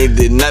 I ain't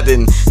did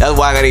nothing. That's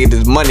why I gotta get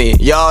this money.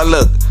 Y'all,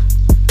 look.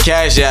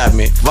 Cash at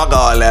me. Fuck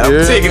all that.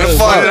 I'm taking the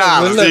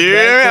 $40. You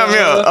hear me? I'm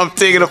here. I'm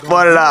taking the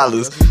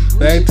 $40.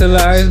 Back to Lil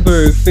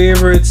Iceberg.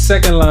 Favorite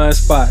second line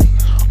spot.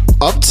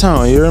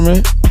 Uptown, you hear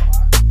me?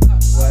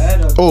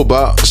 Oh,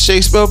 about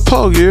Shakespeare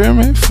Park, you hear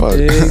me? Fuck.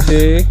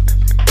 Dig.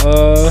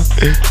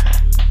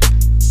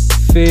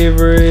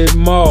 Favorite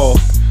mall.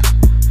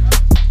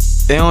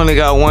 They only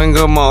got one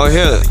good mall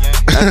here.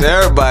 That's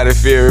everybody's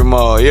favorite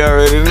mall. You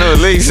already know.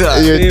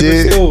 Lakeside. You Favorite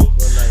did. school.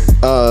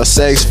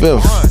 Saks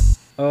Fifth.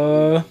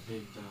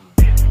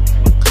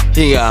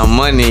 He got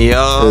money,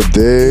 y'all. You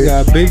dig. You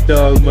got big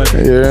dog money.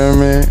 You hear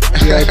me?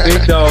 You got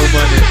big dog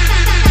money.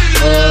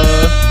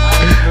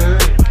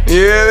 You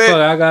hear me?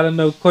 Fuck, I got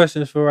enough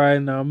questions for right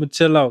now. I'ma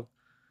chill out.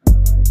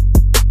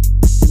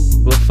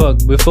 But fuck,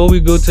 before we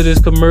go to this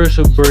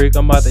commercial break,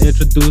 I'm about to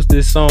introduce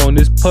this song.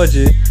 This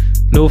Pudgy,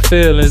 No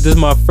Feelings. This is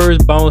my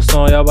first bounce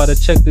song. Y'all about to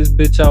check this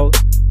bitch out.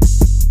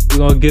 We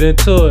gonna get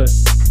into it.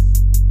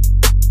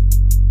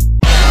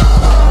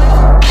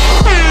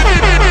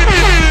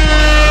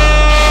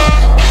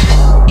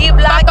 You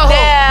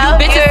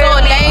bitches so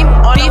lame.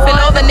 Beefing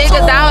over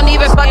niggas I don't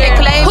even fucking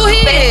claim. Who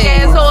he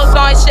is? Assholes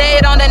throwing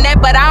shade on the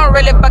net, but I don't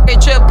really fucking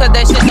trip, cause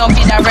that shit don't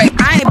be direct.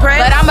 I ain't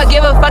pressed, but I'ma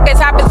give a fucking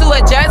topic to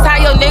adjust. How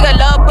your nigga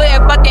love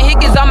putting fucking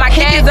hickeys on my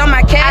cat.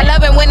 I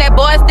love it when that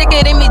boy stick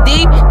it in me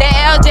deep.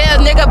 That LJ's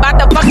nigga bout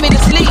to fuck me to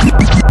sleep.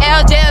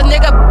 LJ's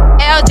nigga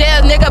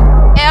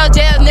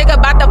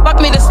bout to fuck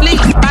me to sleep.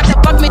 Bout to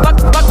fuck me, fuck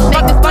me, fuck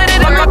me,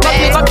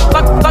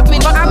 fuck me,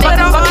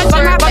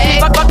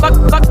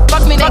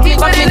 fuck me to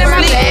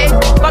sleep.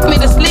 Fuck me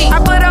to sleep.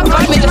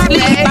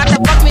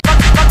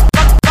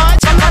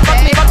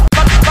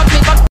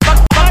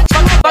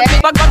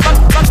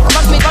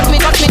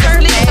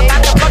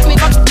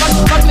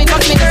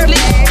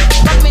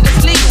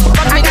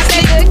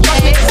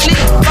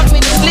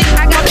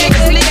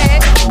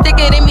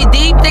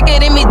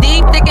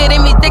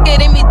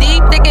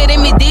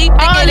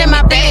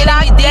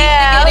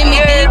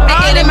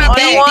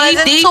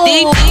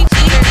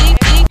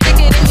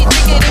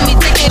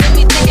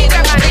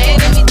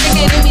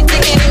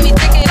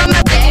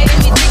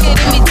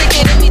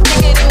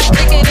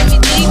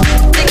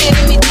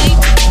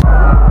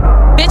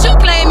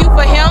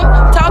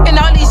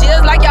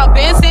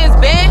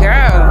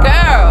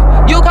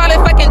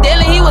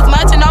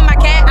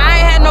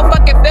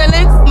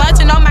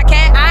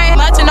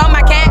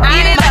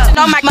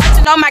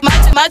 on my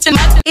munching.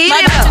 Eat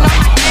it up.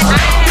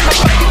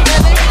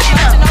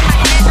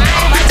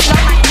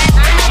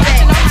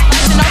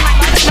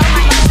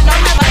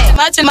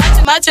 Munching on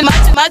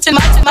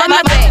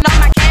my bed.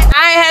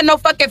 I ain't had no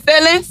fucking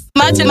feelings.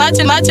 Munching, make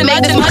this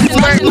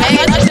word bag.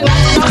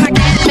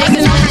 Make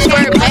this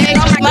word bag.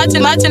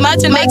 Munching, make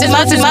this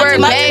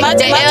word bag.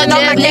 The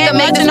LDF nigga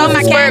make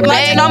this word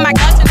bag. On my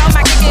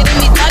ticket in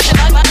me,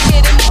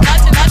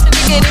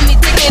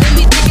 ticket in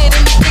me.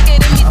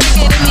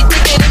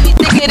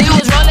 You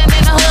was rolling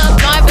in the hub,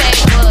 going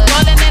backwards.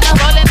 Rolling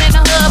in the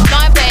hub,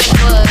 going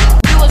backwards.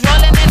 You was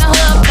rolling in the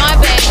hub, going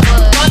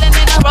backwards.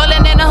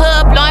 Rolling in the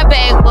hub, going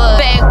backwards.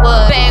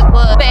 Backward.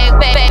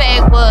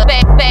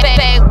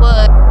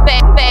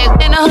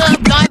 In the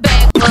hub, going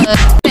backwards.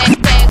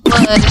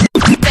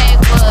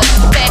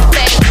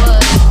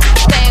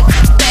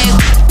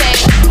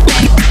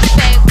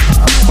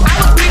 I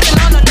was creeping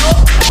on the low,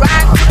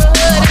 ride through the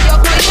hood in your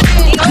car, you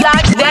didn't know.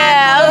 Locked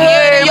down,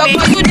 here in your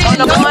car, you didn't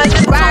know.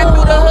 Ride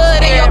through the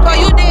hood in your car,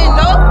 you didn't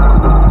know.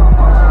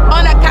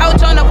 On the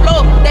couch, on the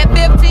floor, that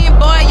 15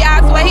 boy,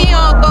 y'all swear he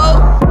on go.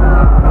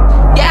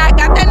 Yeah, I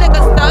got that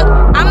nigga stuck.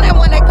 I'm that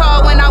one they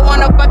call when I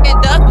want a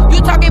fucking duck.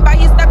 You talking about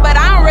he stuck, but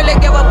I don't really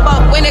give a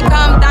fuck. When it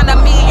comes down to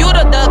me, you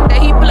the duck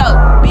that he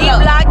plucked. Be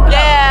locked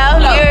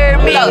down, hear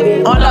me.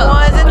 On the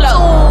ones and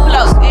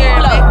twos, hear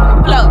me.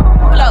 Plug.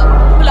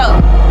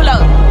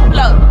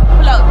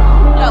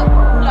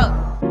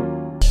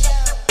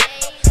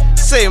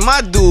 Say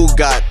my dude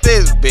got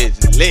this bitch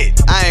lit.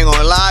 I ain't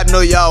gonna lie, I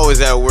know y'all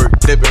was at work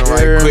dipping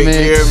right quick. You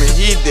hear me?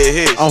 He did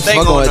his. I'm thing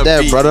fucking on with the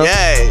that, beat. brother.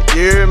 Yeah,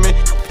 you hear me?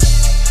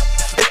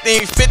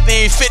 15,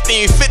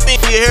 you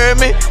hear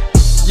me?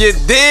 You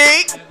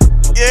dig?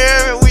 You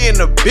hear me? We in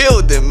the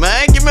building,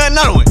 man. Give me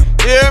another one.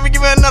 You hear me?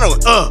 Give me another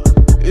one.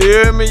 You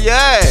hear me?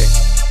 Yeah.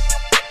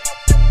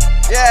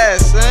 Yeah,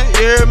 son.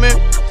 You hear me?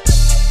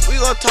 We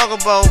gonna talk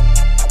about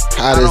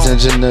hottest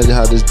engineer,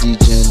 hottest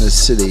DJ in the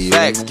city.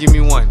 facts. Give me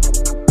one.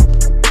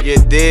 You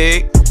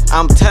dig?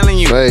 I'm telling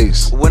you,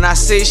 Facts. when I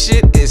say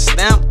shit, it's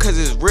stamped cause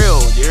it's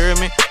real. You hear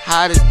me?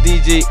 Hottest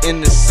DJ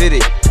in the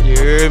city. You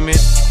hear me?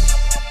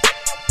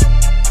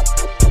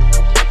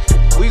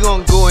 We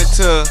gonna go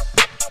into,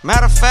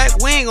 matter of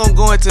fact, we ain't gonna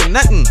go into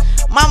nothing.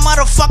 My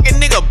motherfucking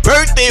nigga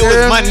birthday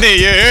was Monday,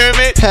 you hear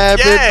me?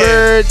 Happy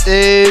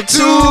birthday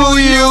to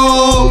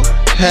you.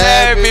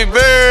 Happy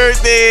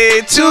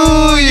birthday to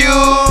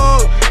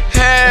you.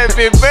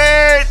 Happy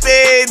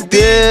birthday,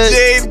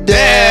 DJ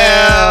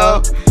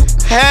Dev.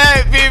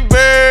 Happy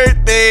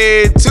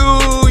birthday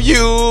to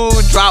you.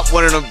 Drop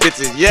one of them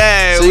bitches.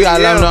 Yeah, So you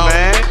gotta let them know,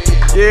 man.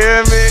 You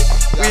hear me?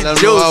 We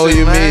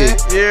Jocin, man.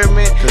 You hear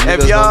me?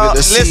 If y'all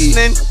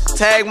listening,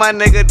 tag my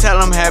nigga, tell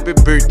him happy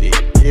birthday.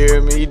 You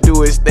hear me? He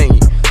do his thing.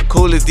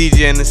 Coolest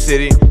DJ in the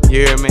city.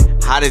 You hear me?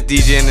 Hottest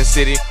DJ in the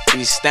city.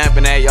 We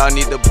stamping that. Y'all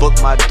need to book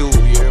my dude.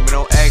 You hear me?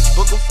 Don't ask,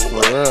 book him for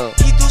what?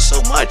 He do so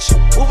much.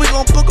 What we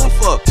gonna book him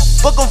for?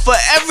 Book him for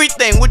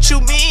everything. What you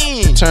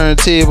mean?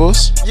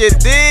 Turntables. You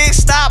dig?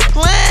 Stop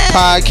playing.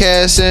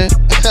 Podcasting.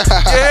 You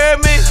hear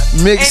me?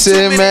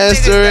 Mixing,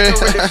 mastering.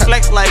 Really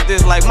flex like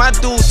this. Like my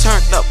dude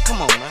turned up.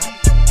 Come on, man.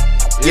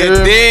 You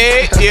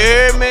dig? You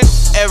hear me?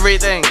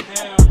 Everything.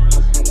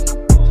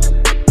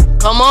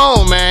 Come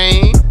on,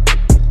 man.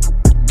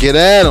 Get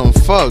at them.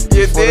 Fuck.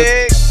 You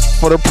dig?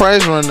 For the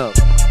price run up.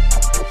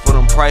 For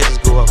them prices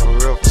go up, for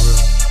real.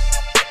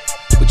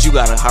 But you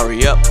gotta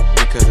hurry up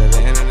because at the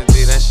end of the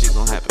day, that shit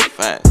gonna happen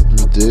fast.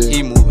 You dig?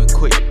 He moving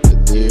quick. You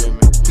dig?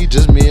 He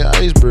just made an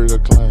Iceberg a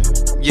client.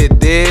 You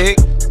dig?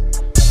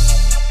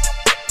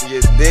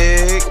 You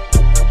dig?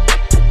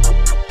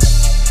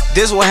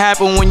 This what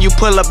happen when you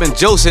pull up in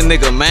JOCE,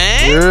 nigga,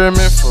 man. You hear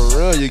me? For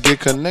real, you get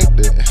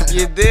connected.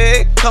 You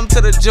dig? Come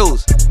to the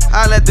JOCE.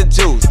 Holla at the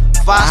JOCE.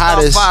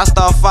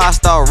 5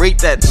 star, rate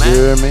that, man. You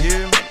hear me?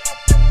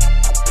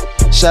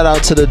 Shout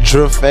out to the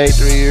Drift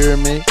Factory, you hear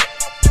me?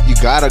 You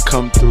gotta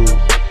come through.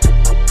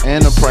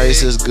 And the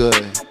price is good.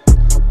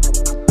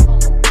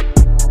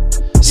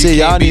 See,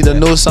 y'all need to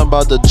know something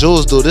about the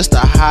JOCE, dude. This the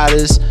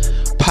hottest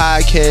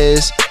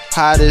podcast,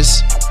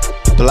 hottest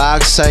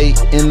blog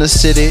site in the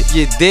city.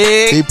 You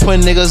dig? They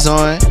putting niggas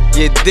on.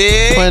 You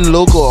dig? Putting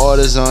local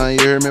artists on, you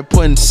hear me?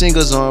 Putting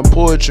singers on,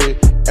 poetry.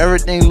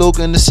 Everything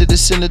local in the city,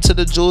 send it to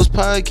the JOCE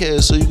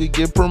podcast so you can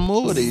get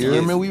promoted. You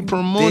hear me? We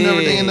promoting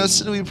everything in the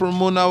city. We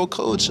promoting our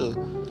culture.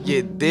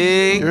 You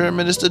dig? You hear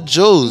me? It's the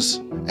JOCE.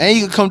 And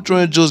you can come through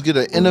and JOCE, get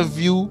an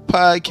interview,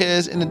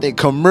 podcast, anything,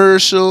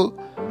 commercial.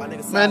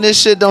 Man,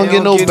 this shit don't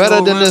get no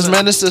better than this,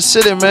 man. It's the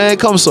city, man.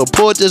 Come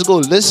support this. Go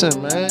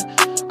listen, man.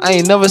 I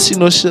ain't never seen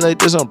no shit like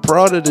this. I'm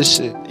proud of this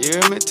shit. You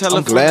hear me? Tell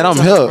I'm a friend. glad I'm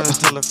tell here. A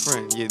friend, tell a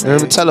friend. You hear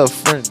me? Tell a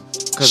friend.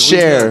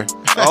 Share.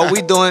 All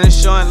we doing is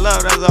showing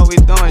love. That's all we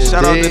doing.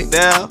 Shout out to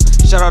Dev.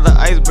 Shout out to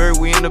Iceberg.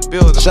 We in the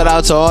building. Shout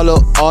out to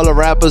all the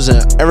rappers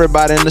and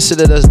everybody in the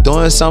city that's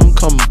doing something.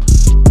 Come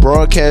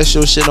broadcast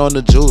your shit on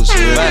the JOCE.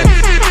 Right.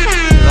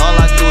 All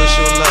I do is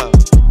show love.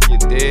 You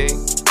dig?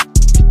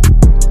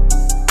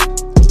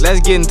 Let's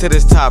get into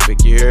this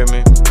topic. You hear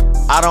me?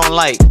 I don't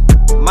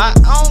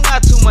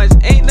got too much.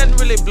 Ain't nothing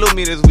really really blew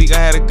me this week. I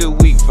had a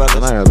good week, fellas.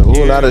 And I got a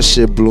whole lot of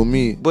shit blew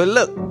me. But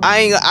look,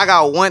 I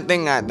got one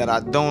thing that I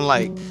don't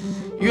like.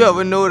 You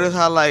ever notice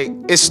how like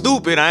it's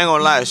stupid? I ain't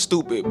gonna lie, it's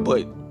stupid,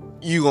 but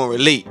you gonna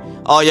relate.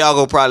 All y'all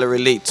gonna probably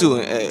relate too,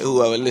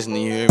 whoever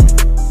listening, you hear me?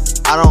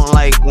 I don't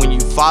like when you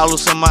follow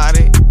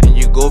somebody and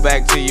you go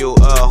back to your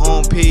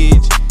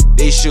homepage,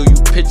 they show you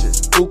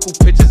pictures, buku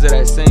pictures of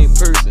that same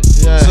person.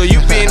 Yeah. So you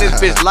be in this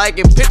bitch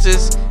liking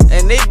pictures,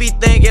 and they be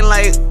thinking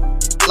like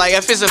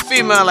if it's a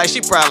female, like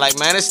she probably like,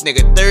 man, this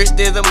nigga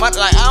thirsty as a mother.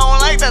 Like I don't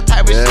like that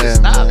type of shit.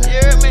 Stop, man. You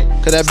hear me?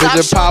 Cause that Stop bitch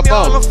just showing pop me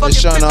all up. the It's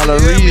showing all the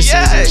pictures, you hear me? reasons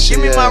Yeah, and shit. give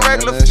me my Yeah,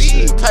 regular man, that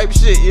feed shit. type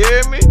shit. You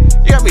hear me?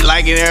 You gotta be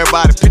liking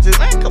everybody pictures,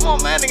 man. Come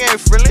on, man, nigga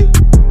ain't friendly.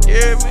 You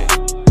hear me?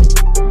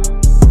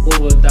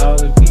 Over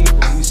 1,000 people,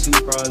 you see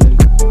probably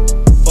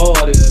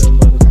 40 of them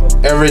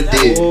motherfuckers. Every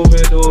day. Over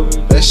and over.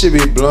 That shit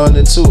be blowing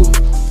it too.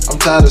 I'm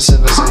tired of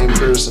seeing the same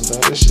person,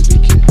 though. That shit be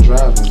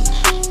driving me.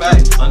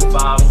 Facts.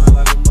 Unfollowing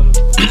like a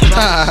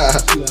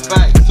motherfucker.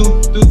 Facts.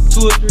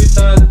 Two or three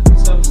times it be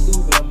something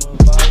stupid, I'm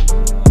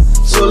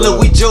unfollowing. So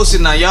look, we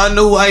Jocin now. Y'all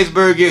know who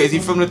Iceberg is. He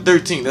from the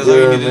 13th. That's all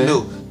you need to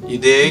know. You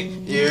dig?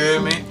 You hear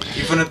me?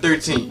 He from the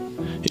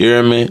 13th. You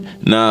hear me?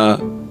 Nah,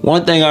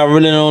 one thing I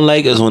really don't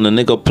like is when a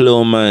nigga play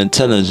on my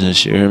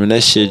intelligence, you hear me?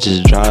 That shit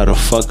just drive the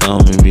fuck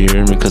on me, you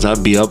hear me? Cause I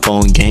be up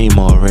on game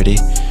already.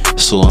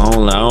 So I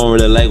don't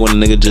really like when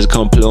a nigga just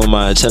come play on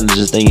my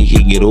intelligence, think he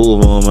can get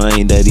over on me. I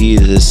ain't that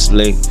easy, it's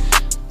slick.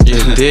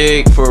 You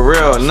dig? For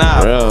real.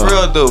 Nah, for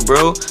real though,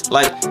 bro.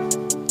 Like,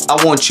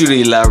 I want you to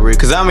elaborate,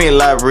 cause I'm gonna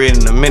elaborate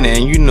in a minute,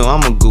 and you know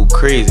I'm gonna go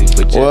crazy.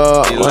 But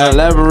well, when I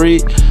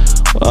elaborate,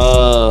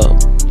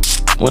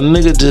 when a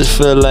nigga just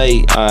feel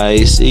like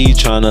I see you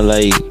tryna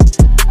like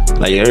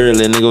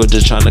early, nigga was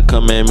just tryna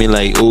come at me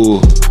like, ooh,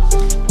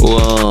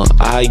 well,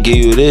 I give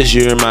you this,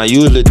 you hear me? I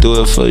usually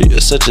do it for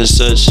such and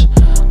such.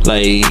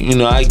 Like, you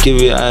know, I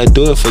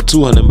do it for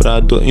 200, but I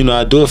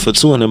do it for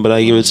 200, but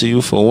I give it to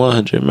you for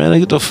 100. Man,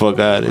 get the fuck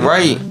out of here.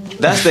 Right.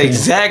 That's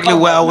exactly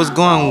where I was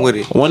going with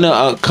it. When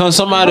come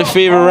somebody's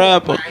favorite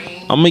rapper,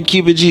 I'm gonna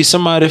keep it G.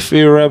 Somebody's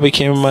favorite rapper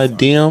came in my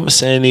DM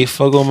saying they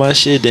fuck on my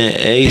shit, then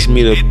asked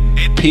me to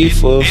pay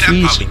for a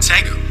feature.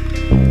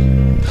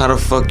 How the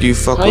fuck you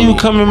fuck How with you me?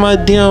 come in my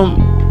DM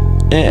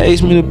and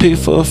ask me to pay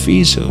for a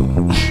feature?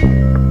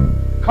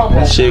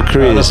 That shit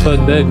crazy. How the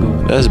fuck that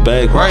go? That's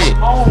backwards.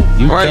 Right.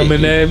 You Right.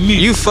 coming at me.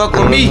 You fuck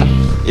with me.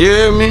 You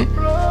hear me?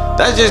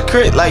 That's just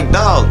crazy. Like,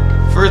 dog,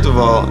 first of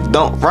all,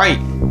 don't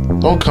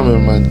come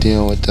in my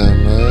DM with that,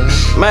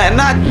 man. Man,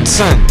 not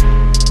son.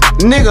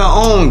 Nigga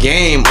own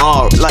game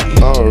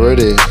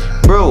Already.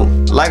 Bro,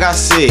 like I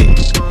said,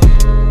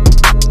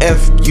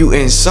 if you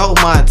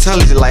insult my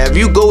intelligence, like if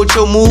you go with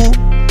your move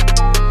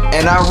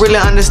and I really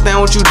understand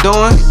what you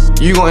doing,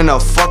 you gonna end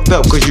up fucked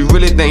up because you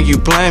really think you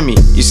playing me.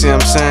 You see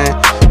what I'm saying?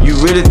 You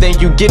really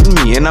think you getting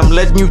me, and I'm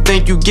letting you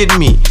think you getting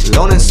me.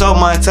 Don't insult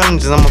my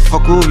intelligence, I'ma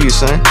fuck over you,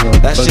 son.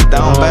 That shit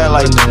down bad.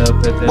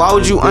 Like, why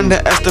would you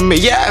underestimate?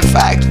 Yeah,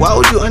 fact. Why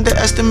would you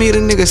underestimate a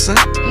nigga, son?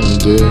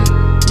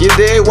 You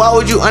did? Why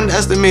would you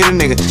underestimate a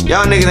nigga?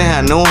 Y'all niggas ain't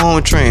had no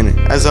home training.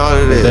 That's all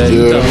it is.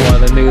 You talking about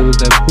the nigga with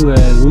that poo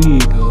ass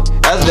weed though.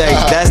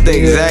 That's the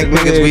exact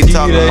niggas we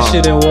talking that about.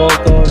 shit and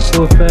walked off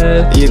so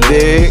fast. You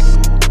dig?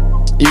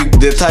 You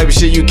the type of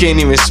shit you can't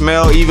even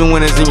smell even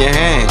when it's in your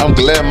hand. I'm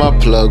glad my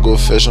plug go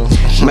official.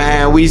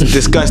 Man, we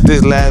discussed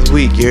this last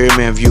week. You hear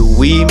me? If you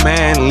weed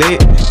man lit,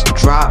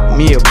 drop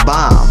me a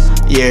bomb.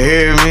 You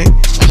hear me?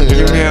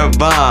 Give me a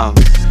bomb.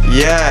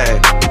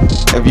 Yeah.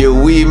 If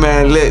your weed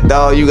man lit,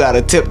 dog, you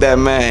gotta tip that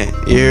man.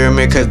 You hear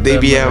me? Cause they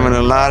be having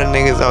a lot of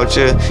niggas out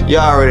here.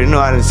 Y'all already know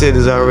I done said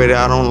this already.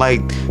 I don't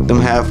like them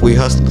halfway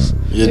hustlers.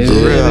 You Yeah,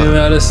 did. you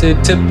gotta say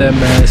tip that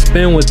man,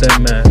 spin with that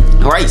man.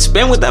 Right,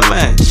 spin with that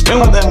man. Spin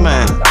with that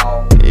man.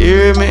 You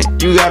hear me?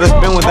 You gotta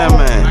spin with that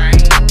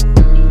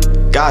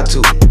man. Got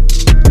to.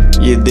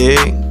 You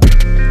dig?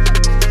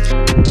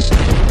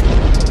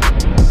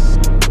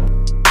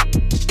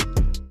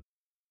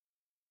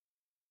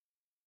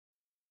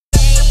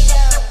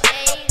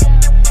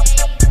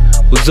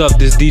 What's up?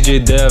 This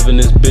DJ Dev and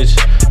this bitch.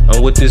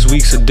 I'm with this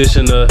week's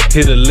edition of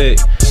Hit a Lick.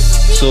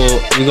 So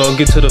we're gonna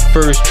get to the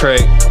first track.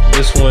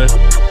 This one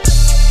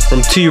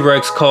from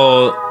T-Rex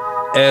called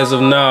As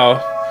of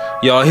Now.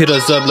 Y'all hit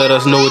us up, let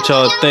us know what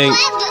y'all think.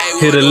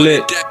 Hit a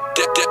Lick.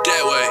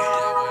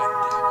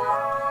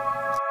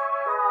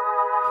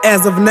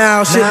 As of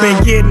now, shit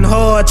been getting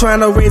hard,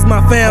 trying to raise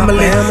my family.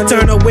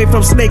 Turn away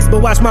from snakes,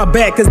 but watch my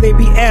back, cause they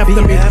be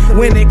after me.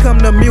 When it come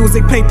to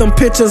music, paint them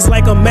pictures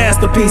like a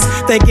masterpiece.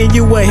 Thinking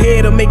you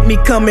ahead to make me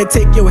come and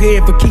take your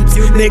head for keeps.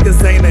 You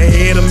niggas ain't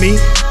ahead of me.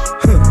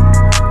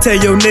 Tell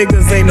your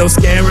niggas ain't no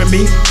scaring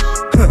me.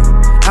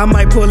 I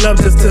might pull up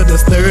just to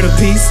disturb a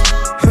piece.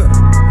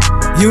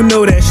 You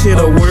know that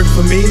shit'll work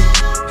for me.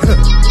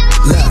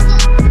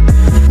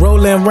 Roll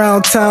Rolling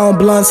round town,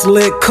 blunts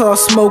lit, car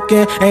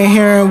smoking. Ain't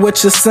hearing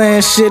what you're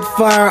saying, shit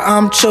fire,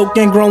 I'm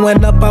choking.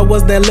 Growing up, I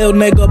was that little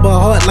nigga, but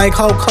hard like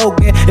Hulk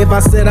Hogan. If I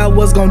said I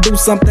was gonna do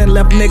something,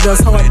 left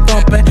niggas heart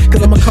thumping.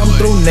 Cause I'ma come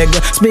through, nigga.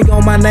 Speak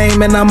on my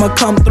name and I'ma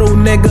come through,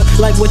 nigga.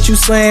 Like what you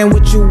saying,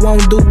 what you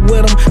won't do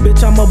with them.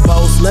 Bitch, I'm a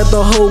boss, let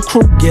the whole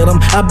crew get them.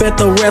 I bet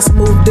the rest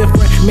move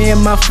different. Me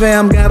and my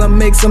fam gotta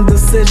make some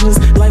decisions.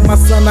 Like my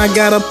son, I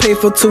gotta pay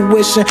for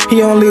tuition.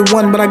 He only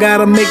one, but I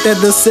gotta make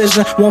that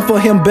decision. Want for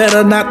him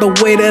better, not the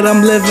way that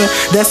I'm living.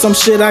 That's some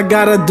shit I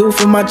gotta do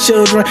for my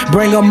children.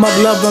 Bring them up,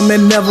 love them,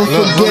 and never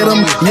forget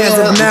them. As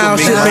of now,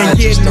 shit been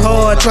getting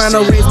hard, trying to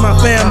raise my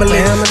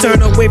family.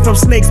 Turn away from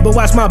snakes, but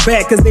watch my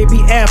back, cause they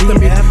be after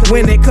me.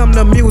 When it come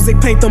to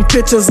music, paint them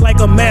pictures like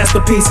a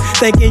masterpiece.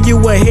 Thinking you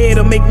ahead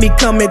to make me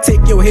come and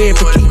take your head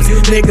for keeps.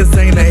 Niggas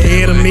ain't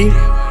ahead of me.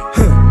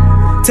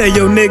 Tell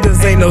your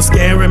niggas ain't no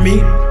scaring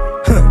me.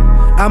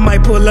 I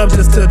might pull up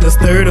just to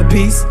disturb the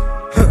peace.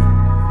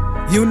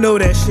 You know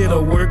that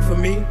shit'll work for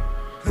me.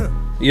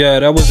 Yeah,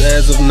 that was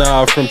As of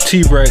Now from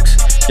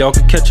T-Rex. Y'all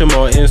can catch him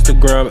on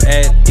Instagram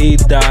at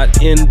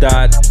a.n.e_t_rex.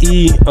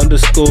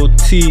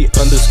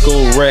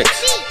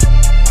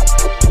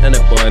 And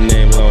that boy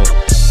name long.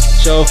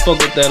 Y'all fuck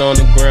with that on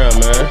the ground,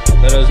 man.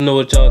 Let us know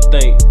what y'all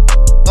think.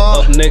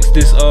 Up next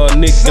is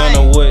Nick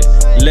Gunner with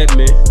Let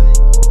Me.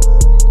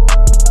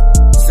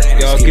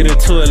 Y'all get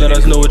into it, let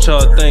us know what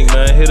y'all think,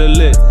 man. Hit a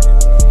lick.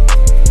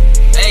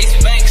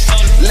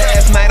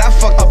 Last night I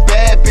fucked a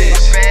bad bitch,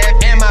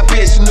 and my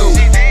bitch knew.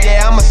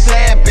 Yeah, I'm a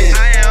sad bitch.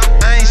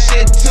 I ain't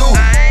shit too,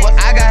 but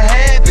I got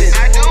habits,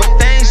 but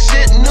they ain't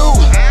shit new.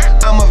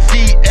 I'm a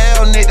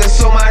VL nigga,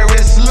 so my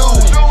wrist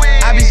loose.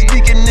 I be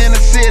speaking in the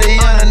city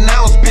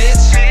unannounced,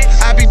 bitch.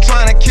 I be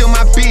trying to kill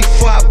my beef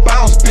before I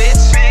bounce,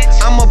 bitch.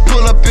 I'ma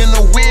pull up in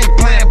the wig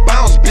playing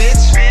bounce, bitch.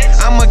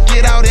 I'ma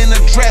get out in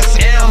the dress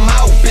and I'm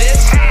out,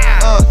 bitch.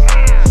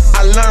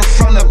 I learned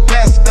from the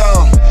best,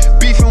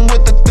 beefing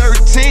with the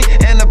 13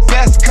 and the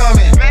best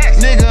coming.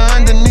 Nigga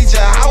underneath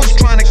your house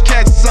trying to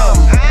catch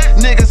something.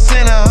 Nigga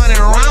sent 100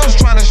 rounds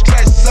trying to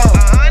stretch something.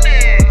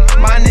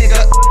 My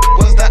nigga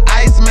was the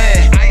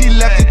Iceman. He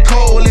left it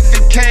cold if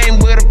it came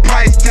with a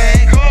price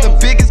tag. The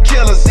biggest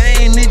killers, they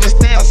ain't even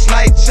stand a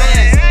slight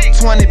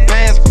chance. 20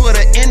 bands put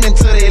an ending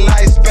to their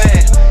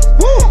lifespan.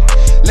 Woo!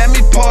 Let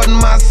me pardon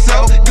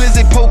myself.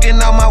 Glizzy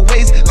poking out my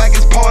waist like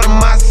it's part of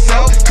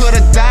myself.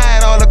 Could've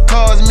died all the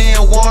cause me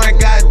and Warren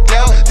got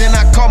dealt. Then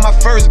I caught my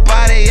first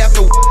body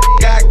after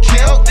got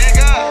killed.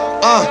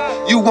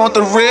 You want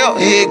the real?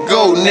 Here it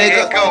go,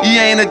 nigga. You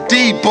ain't a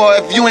D boy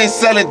if you ain't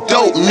selling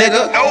dope,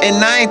 nigga. And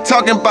I ain't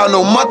talking about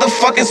no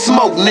motherfucking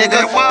smoke,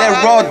 nigga.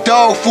 That raw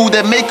dog food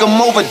that make them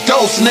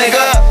overdose,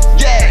 nigga.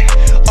 Yeah,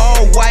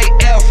 all white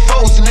Air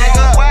Force,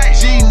 nigga.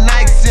 G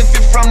Nikes if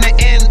you're from the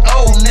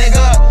NO,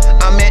 nigga.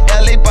 I'm in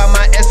LA by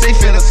my essay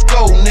finna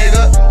scope,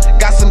 nigga.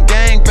 Got some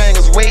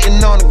gangbangers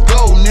waiting on the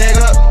go,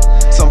 nigga.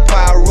 Some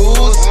power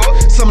rules,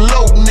 some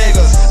low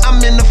niggas.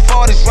 I'm in the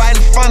 40s right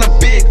in front of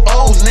big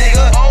O's,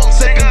 nigga.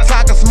 Sipping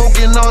Taka,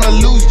 smoking on a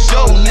loose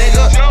Joe,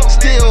 nigga.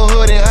 Still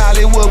hood in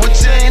Hollywood, what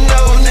you ain't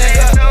know,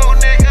 nigga.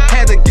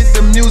 Had to get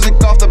the music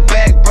off the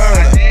back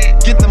burner.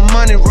 Get the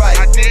money right,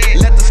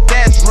 let the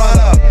stats run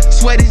up.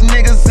 Swear these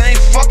niggas ain't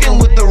fucking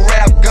with the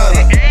rap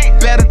gunner.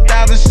 Bet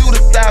 1,000, shoot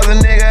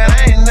 1,000, nigga,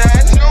 ain't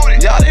nothing.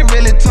 Y'all ain't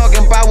really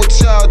talking about what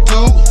y'all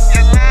do.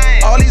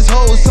 All these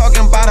hoes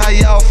talking about how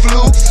y'all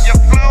flukes.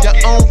 Your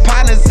own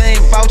partners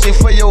ain't vouching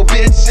for your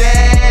bitch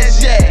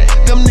ass, yeah.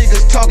 Them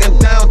niggas talking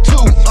down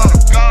too.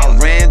 I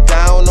ran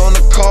down on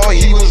the car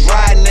he was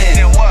riding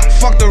in.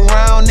 Fucked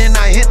around and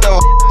I hit the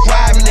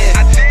driving it.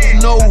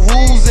 There's no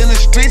rules in the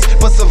streets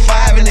but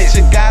surviving it.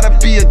 You gotta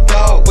be a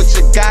dog, but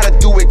you gotta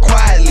do it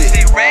quietly.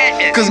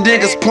 Cause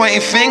niggas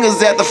pointing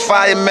fingers at the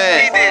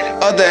fireman.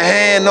 Other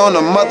hand on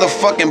the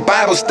motherfucking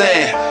Bible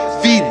stand.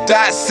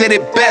 V-Dot said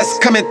it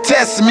best, come and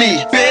test me.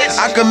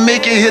 I can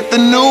make it hit the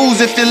news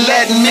if you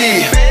let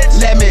me.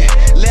 Let me,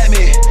 let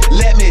me,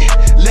 let me,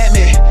 let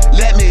me,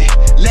 let me,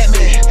 let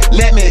me,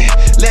 let me,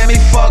 let me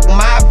fuck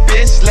my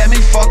bitch. Let me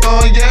fuck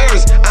on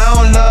yours. I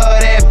don't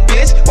love that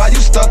bitch. Why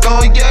you stuck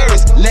on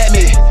yours? Let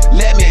me,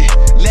 let me,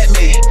 let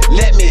me,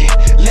 let me,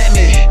 let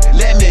me,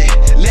 let me,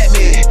 let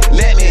me,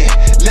 let me,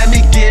 let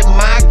me get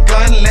my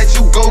gun. Let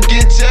you go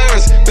get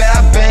yours. Bet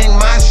I bang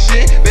my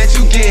shit. Bet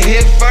you get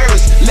hit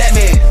first. Let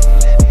me.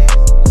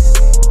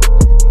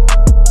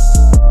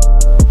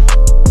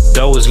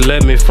 That was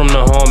Let Me from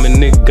the homie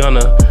Nick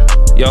Gunner.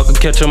 Y'all can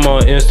catch him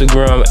on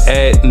Instagram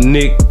at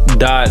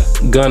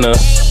nick.gunner.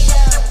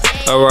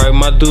 Alright,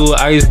 my dude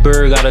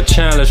Iceberg got a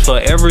challenge for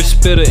every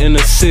spitter in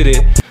the city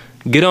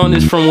Get on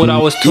this from what I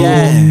was told.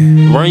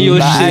 Run your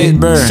shit.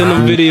 Iceberg. Send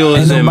them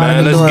videos in,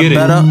 man. Let's get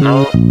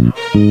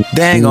it.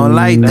 They ain't gon'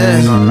 like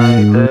this.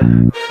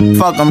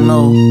 Fuck them,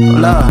 no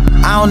love.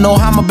 I don't know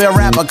how I'ma be a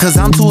rapper, cause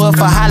I'm too hood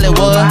for Hollywood.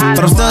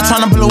 But I'm still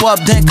tryna blow up,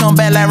 then come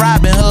back like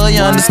Robin Hood.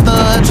 You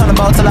understood? Tryna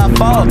ball till I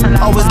fall.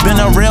 Always been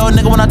a real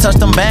nigga when I touch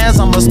them bands.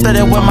 I'ma spit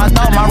it with my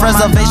dog. My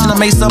reservation to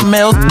make some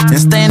meals and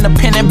stay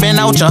independent.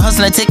 Been out your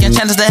hustling, taking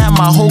chances to have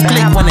my whole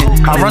clique winning.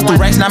 I run through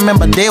racks and I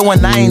remember day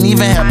when I ain't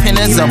even have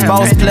pennies. A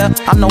boss player,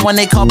 I'm the one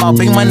they call about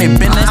big money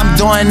business. I'm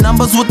doing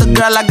numbers with the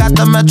girl, I got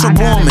the metro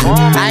booming.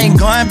 I ain't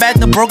going back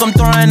to broke, I'm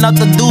throwing up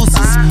the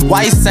deuces.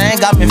 White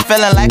sand got me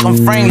feeling like I'm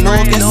Frank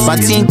Lucas. My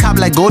team cop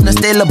like Golden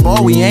State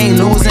LeBron, we ain't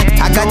losing.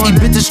 I got these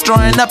bitches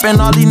destroying up and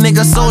all these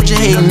niggas soldier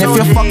hating. If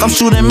you fuck up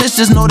shooting miss,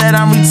 just know that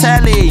I'm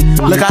retaliating.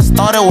 Look, I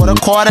started with a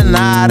quarter,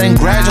 now I done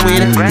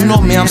graduated. You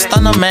know me, I'm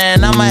stunner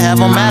man, I'ma have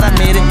them mad I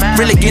made it.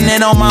 Really getting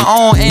it on my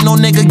own, ain't no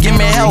nigga give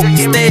me help.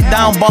 Stay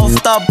down,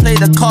 bossed up, play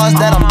the cards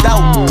that I'm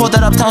dealt. Put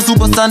that uptown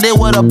Super Sunday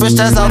with a bitch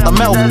that's out the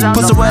milk.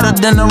 Pussy wetter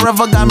than the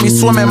river, got me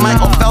swimming.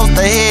 Michael Phelps,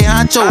 the head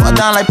honcho, I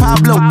down like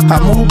Pablo. I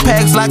move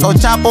packs like a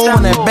Chapo.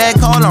 When that bag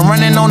call, I'm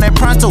running on that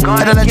pronto.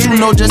 Had to let you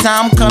know just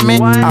how I'm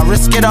coming. I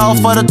risk it all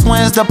for the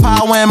twins, the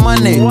power and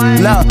money.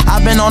 Love,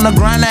 I been on the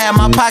grind, I had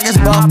my pockets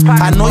buff.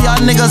 I know y'all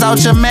niggas out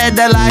here mad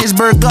that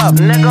Iceberg up.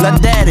 Lil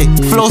Daddy,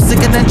 flow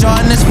sicker than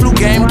Jordan, this flu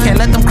game. Can't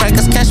let them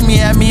crackers catch me,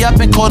 had me up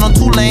and caught on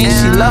 2 lanes.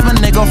 She love a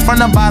nigga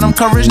from the bottom,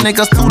 courage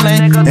niggas 2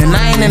 lanes. And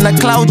I ain't in the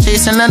cloud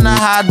chasing, and know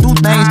how I do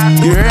things.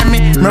 You heard me?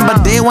 Remember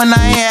day when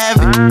I ain't have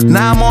it.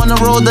 Now I'm on the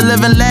road to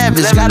living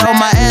lavish. Got on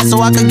my ass so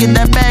I could get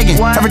that bagging.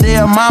 Every day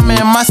a mama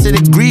in my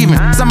city grieving.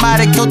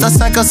 Somebody killed a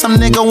son cause some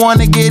nigga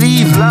wanna get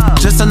even.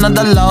 Just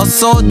another loss,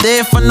 so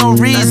dead for no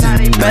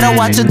reason. Better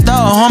watch your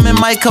dog, homie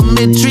might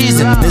commit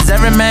treason. It's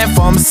every man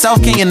for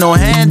himself, can't get no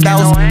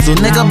handouts. So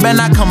nigga better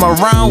not come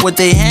around with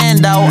they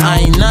hand out. I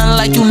ain't nothing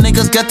like you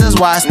niggas, get this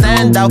why I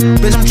stand out.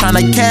 Bitch, I'm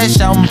tryna cash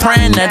out, I'm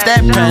praying that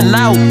pan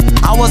out.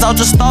 I was out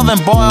just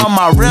starving, boy, on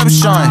my ribs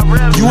showing.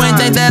 You ain't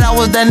think that I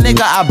was that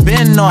nigga I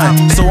been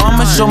on. So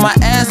I'ma show my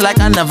ass like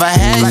I never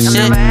had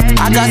shit.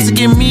 I got to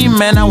get me,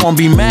 man, I won't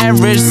be mad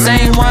rich.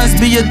 Same ones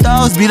be your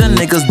dogs, be the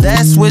niggas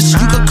that switch.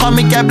 You could call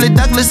me Captain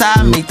Douglas,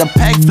 I make the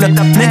pack flip.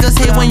 Niggas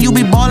hate when you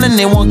be ballin',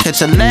 they won't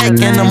catch a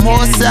leg. And them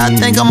hoes say I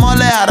think I'm all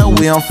out of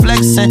way, I'm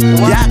flexing.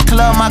 Yacht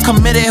club, my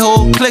committed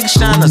whole click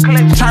shiners.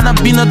 Tryna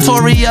be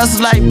notorious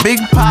like Big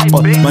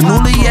Papa.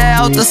 Manula, yeah,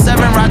 out the 7,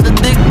 ride the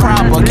dick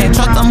proper. Can't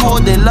trust them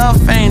hoes, they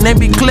love fame, they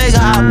be click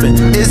hopping.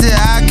 Is it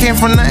I came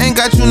from nothing,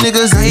 got you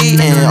niggas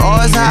hating?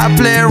 Or is how I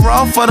play it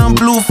raw for them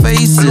blue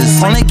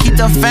faces? Only keep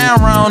the fan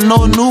round,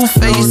 no new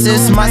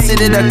faces. My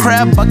city, the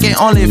crab bucket,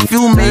 only a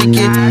few make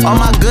it. All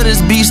my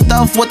goodest be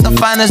stuffed with the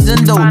finest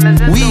endo.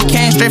 We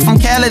came straight from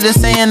Cali, to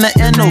saying the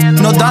endo.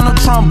 No Donald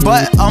Trump,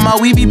 but all my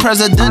we be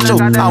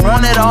presidential. I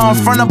want it all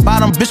from the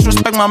bottom, bitch,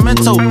 respect my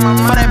mental.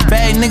 For that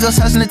bag, niggas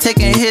hustling,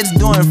 taking hits,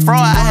 doing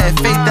fraud. I had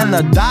faith in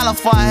the dollar,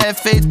 for I had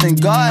faith in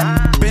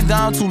God. Been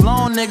down too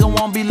long, nigga,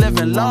 won't be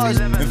living large.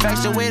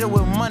 Infatuated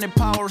with money,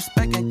 power,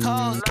 respect, and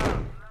cause.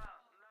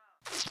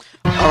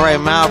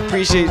 Alright, man, I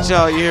appreciate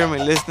y'all, you hear me,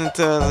 listening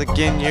to us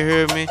again, you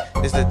hear me.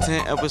 It's the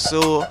 10th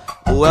episode.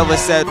 Whoever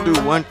sat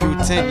through 1 through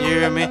 10, you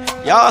hear me.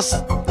 Y'all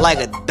like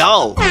a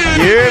dog,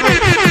 you hear me?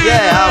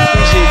 Yeah, I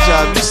appreciate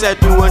y'all. If you sat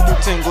through 1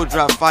 through 10, go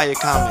drop fire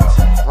comments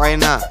right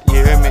now,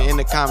 you hear me, in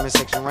the comment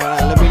section right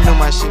now. Let me know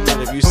my shit,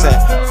 man, if you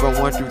sat from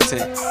 1 through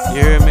 10.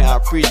 You hear me? I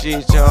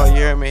appreciate y'all, you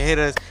hear me. Hit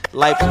us,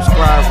 like,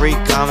 subscribe, rate,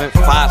 comment,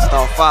 5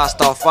 star, 5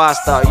 star, 5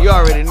 star. You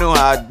already know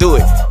how I do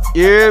it.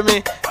 You hear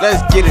me?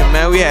 Let's get it,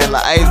 man. We had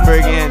like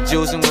Iceberg and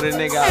Jocin with a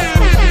nigga.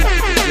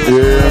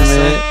 You hear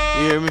me?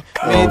 You hear me?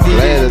 Man,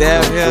 DJ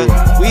Dev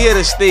here. We here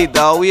to stay,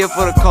 dog. We here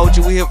for the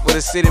culture. We here for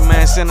the city,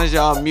 man. Send us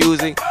y'all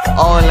music,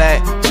 all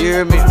that. You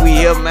hear me? We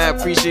here, man.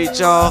 Appreciate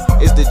y'all.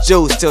 It's the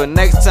JOCE. Till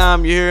next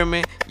time, you hear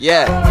me?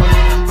 Yeah.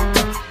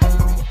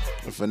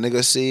 If a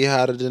nigga see you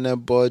hotter than that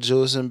boy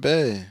Jocin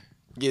Bay.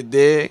 Get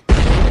there.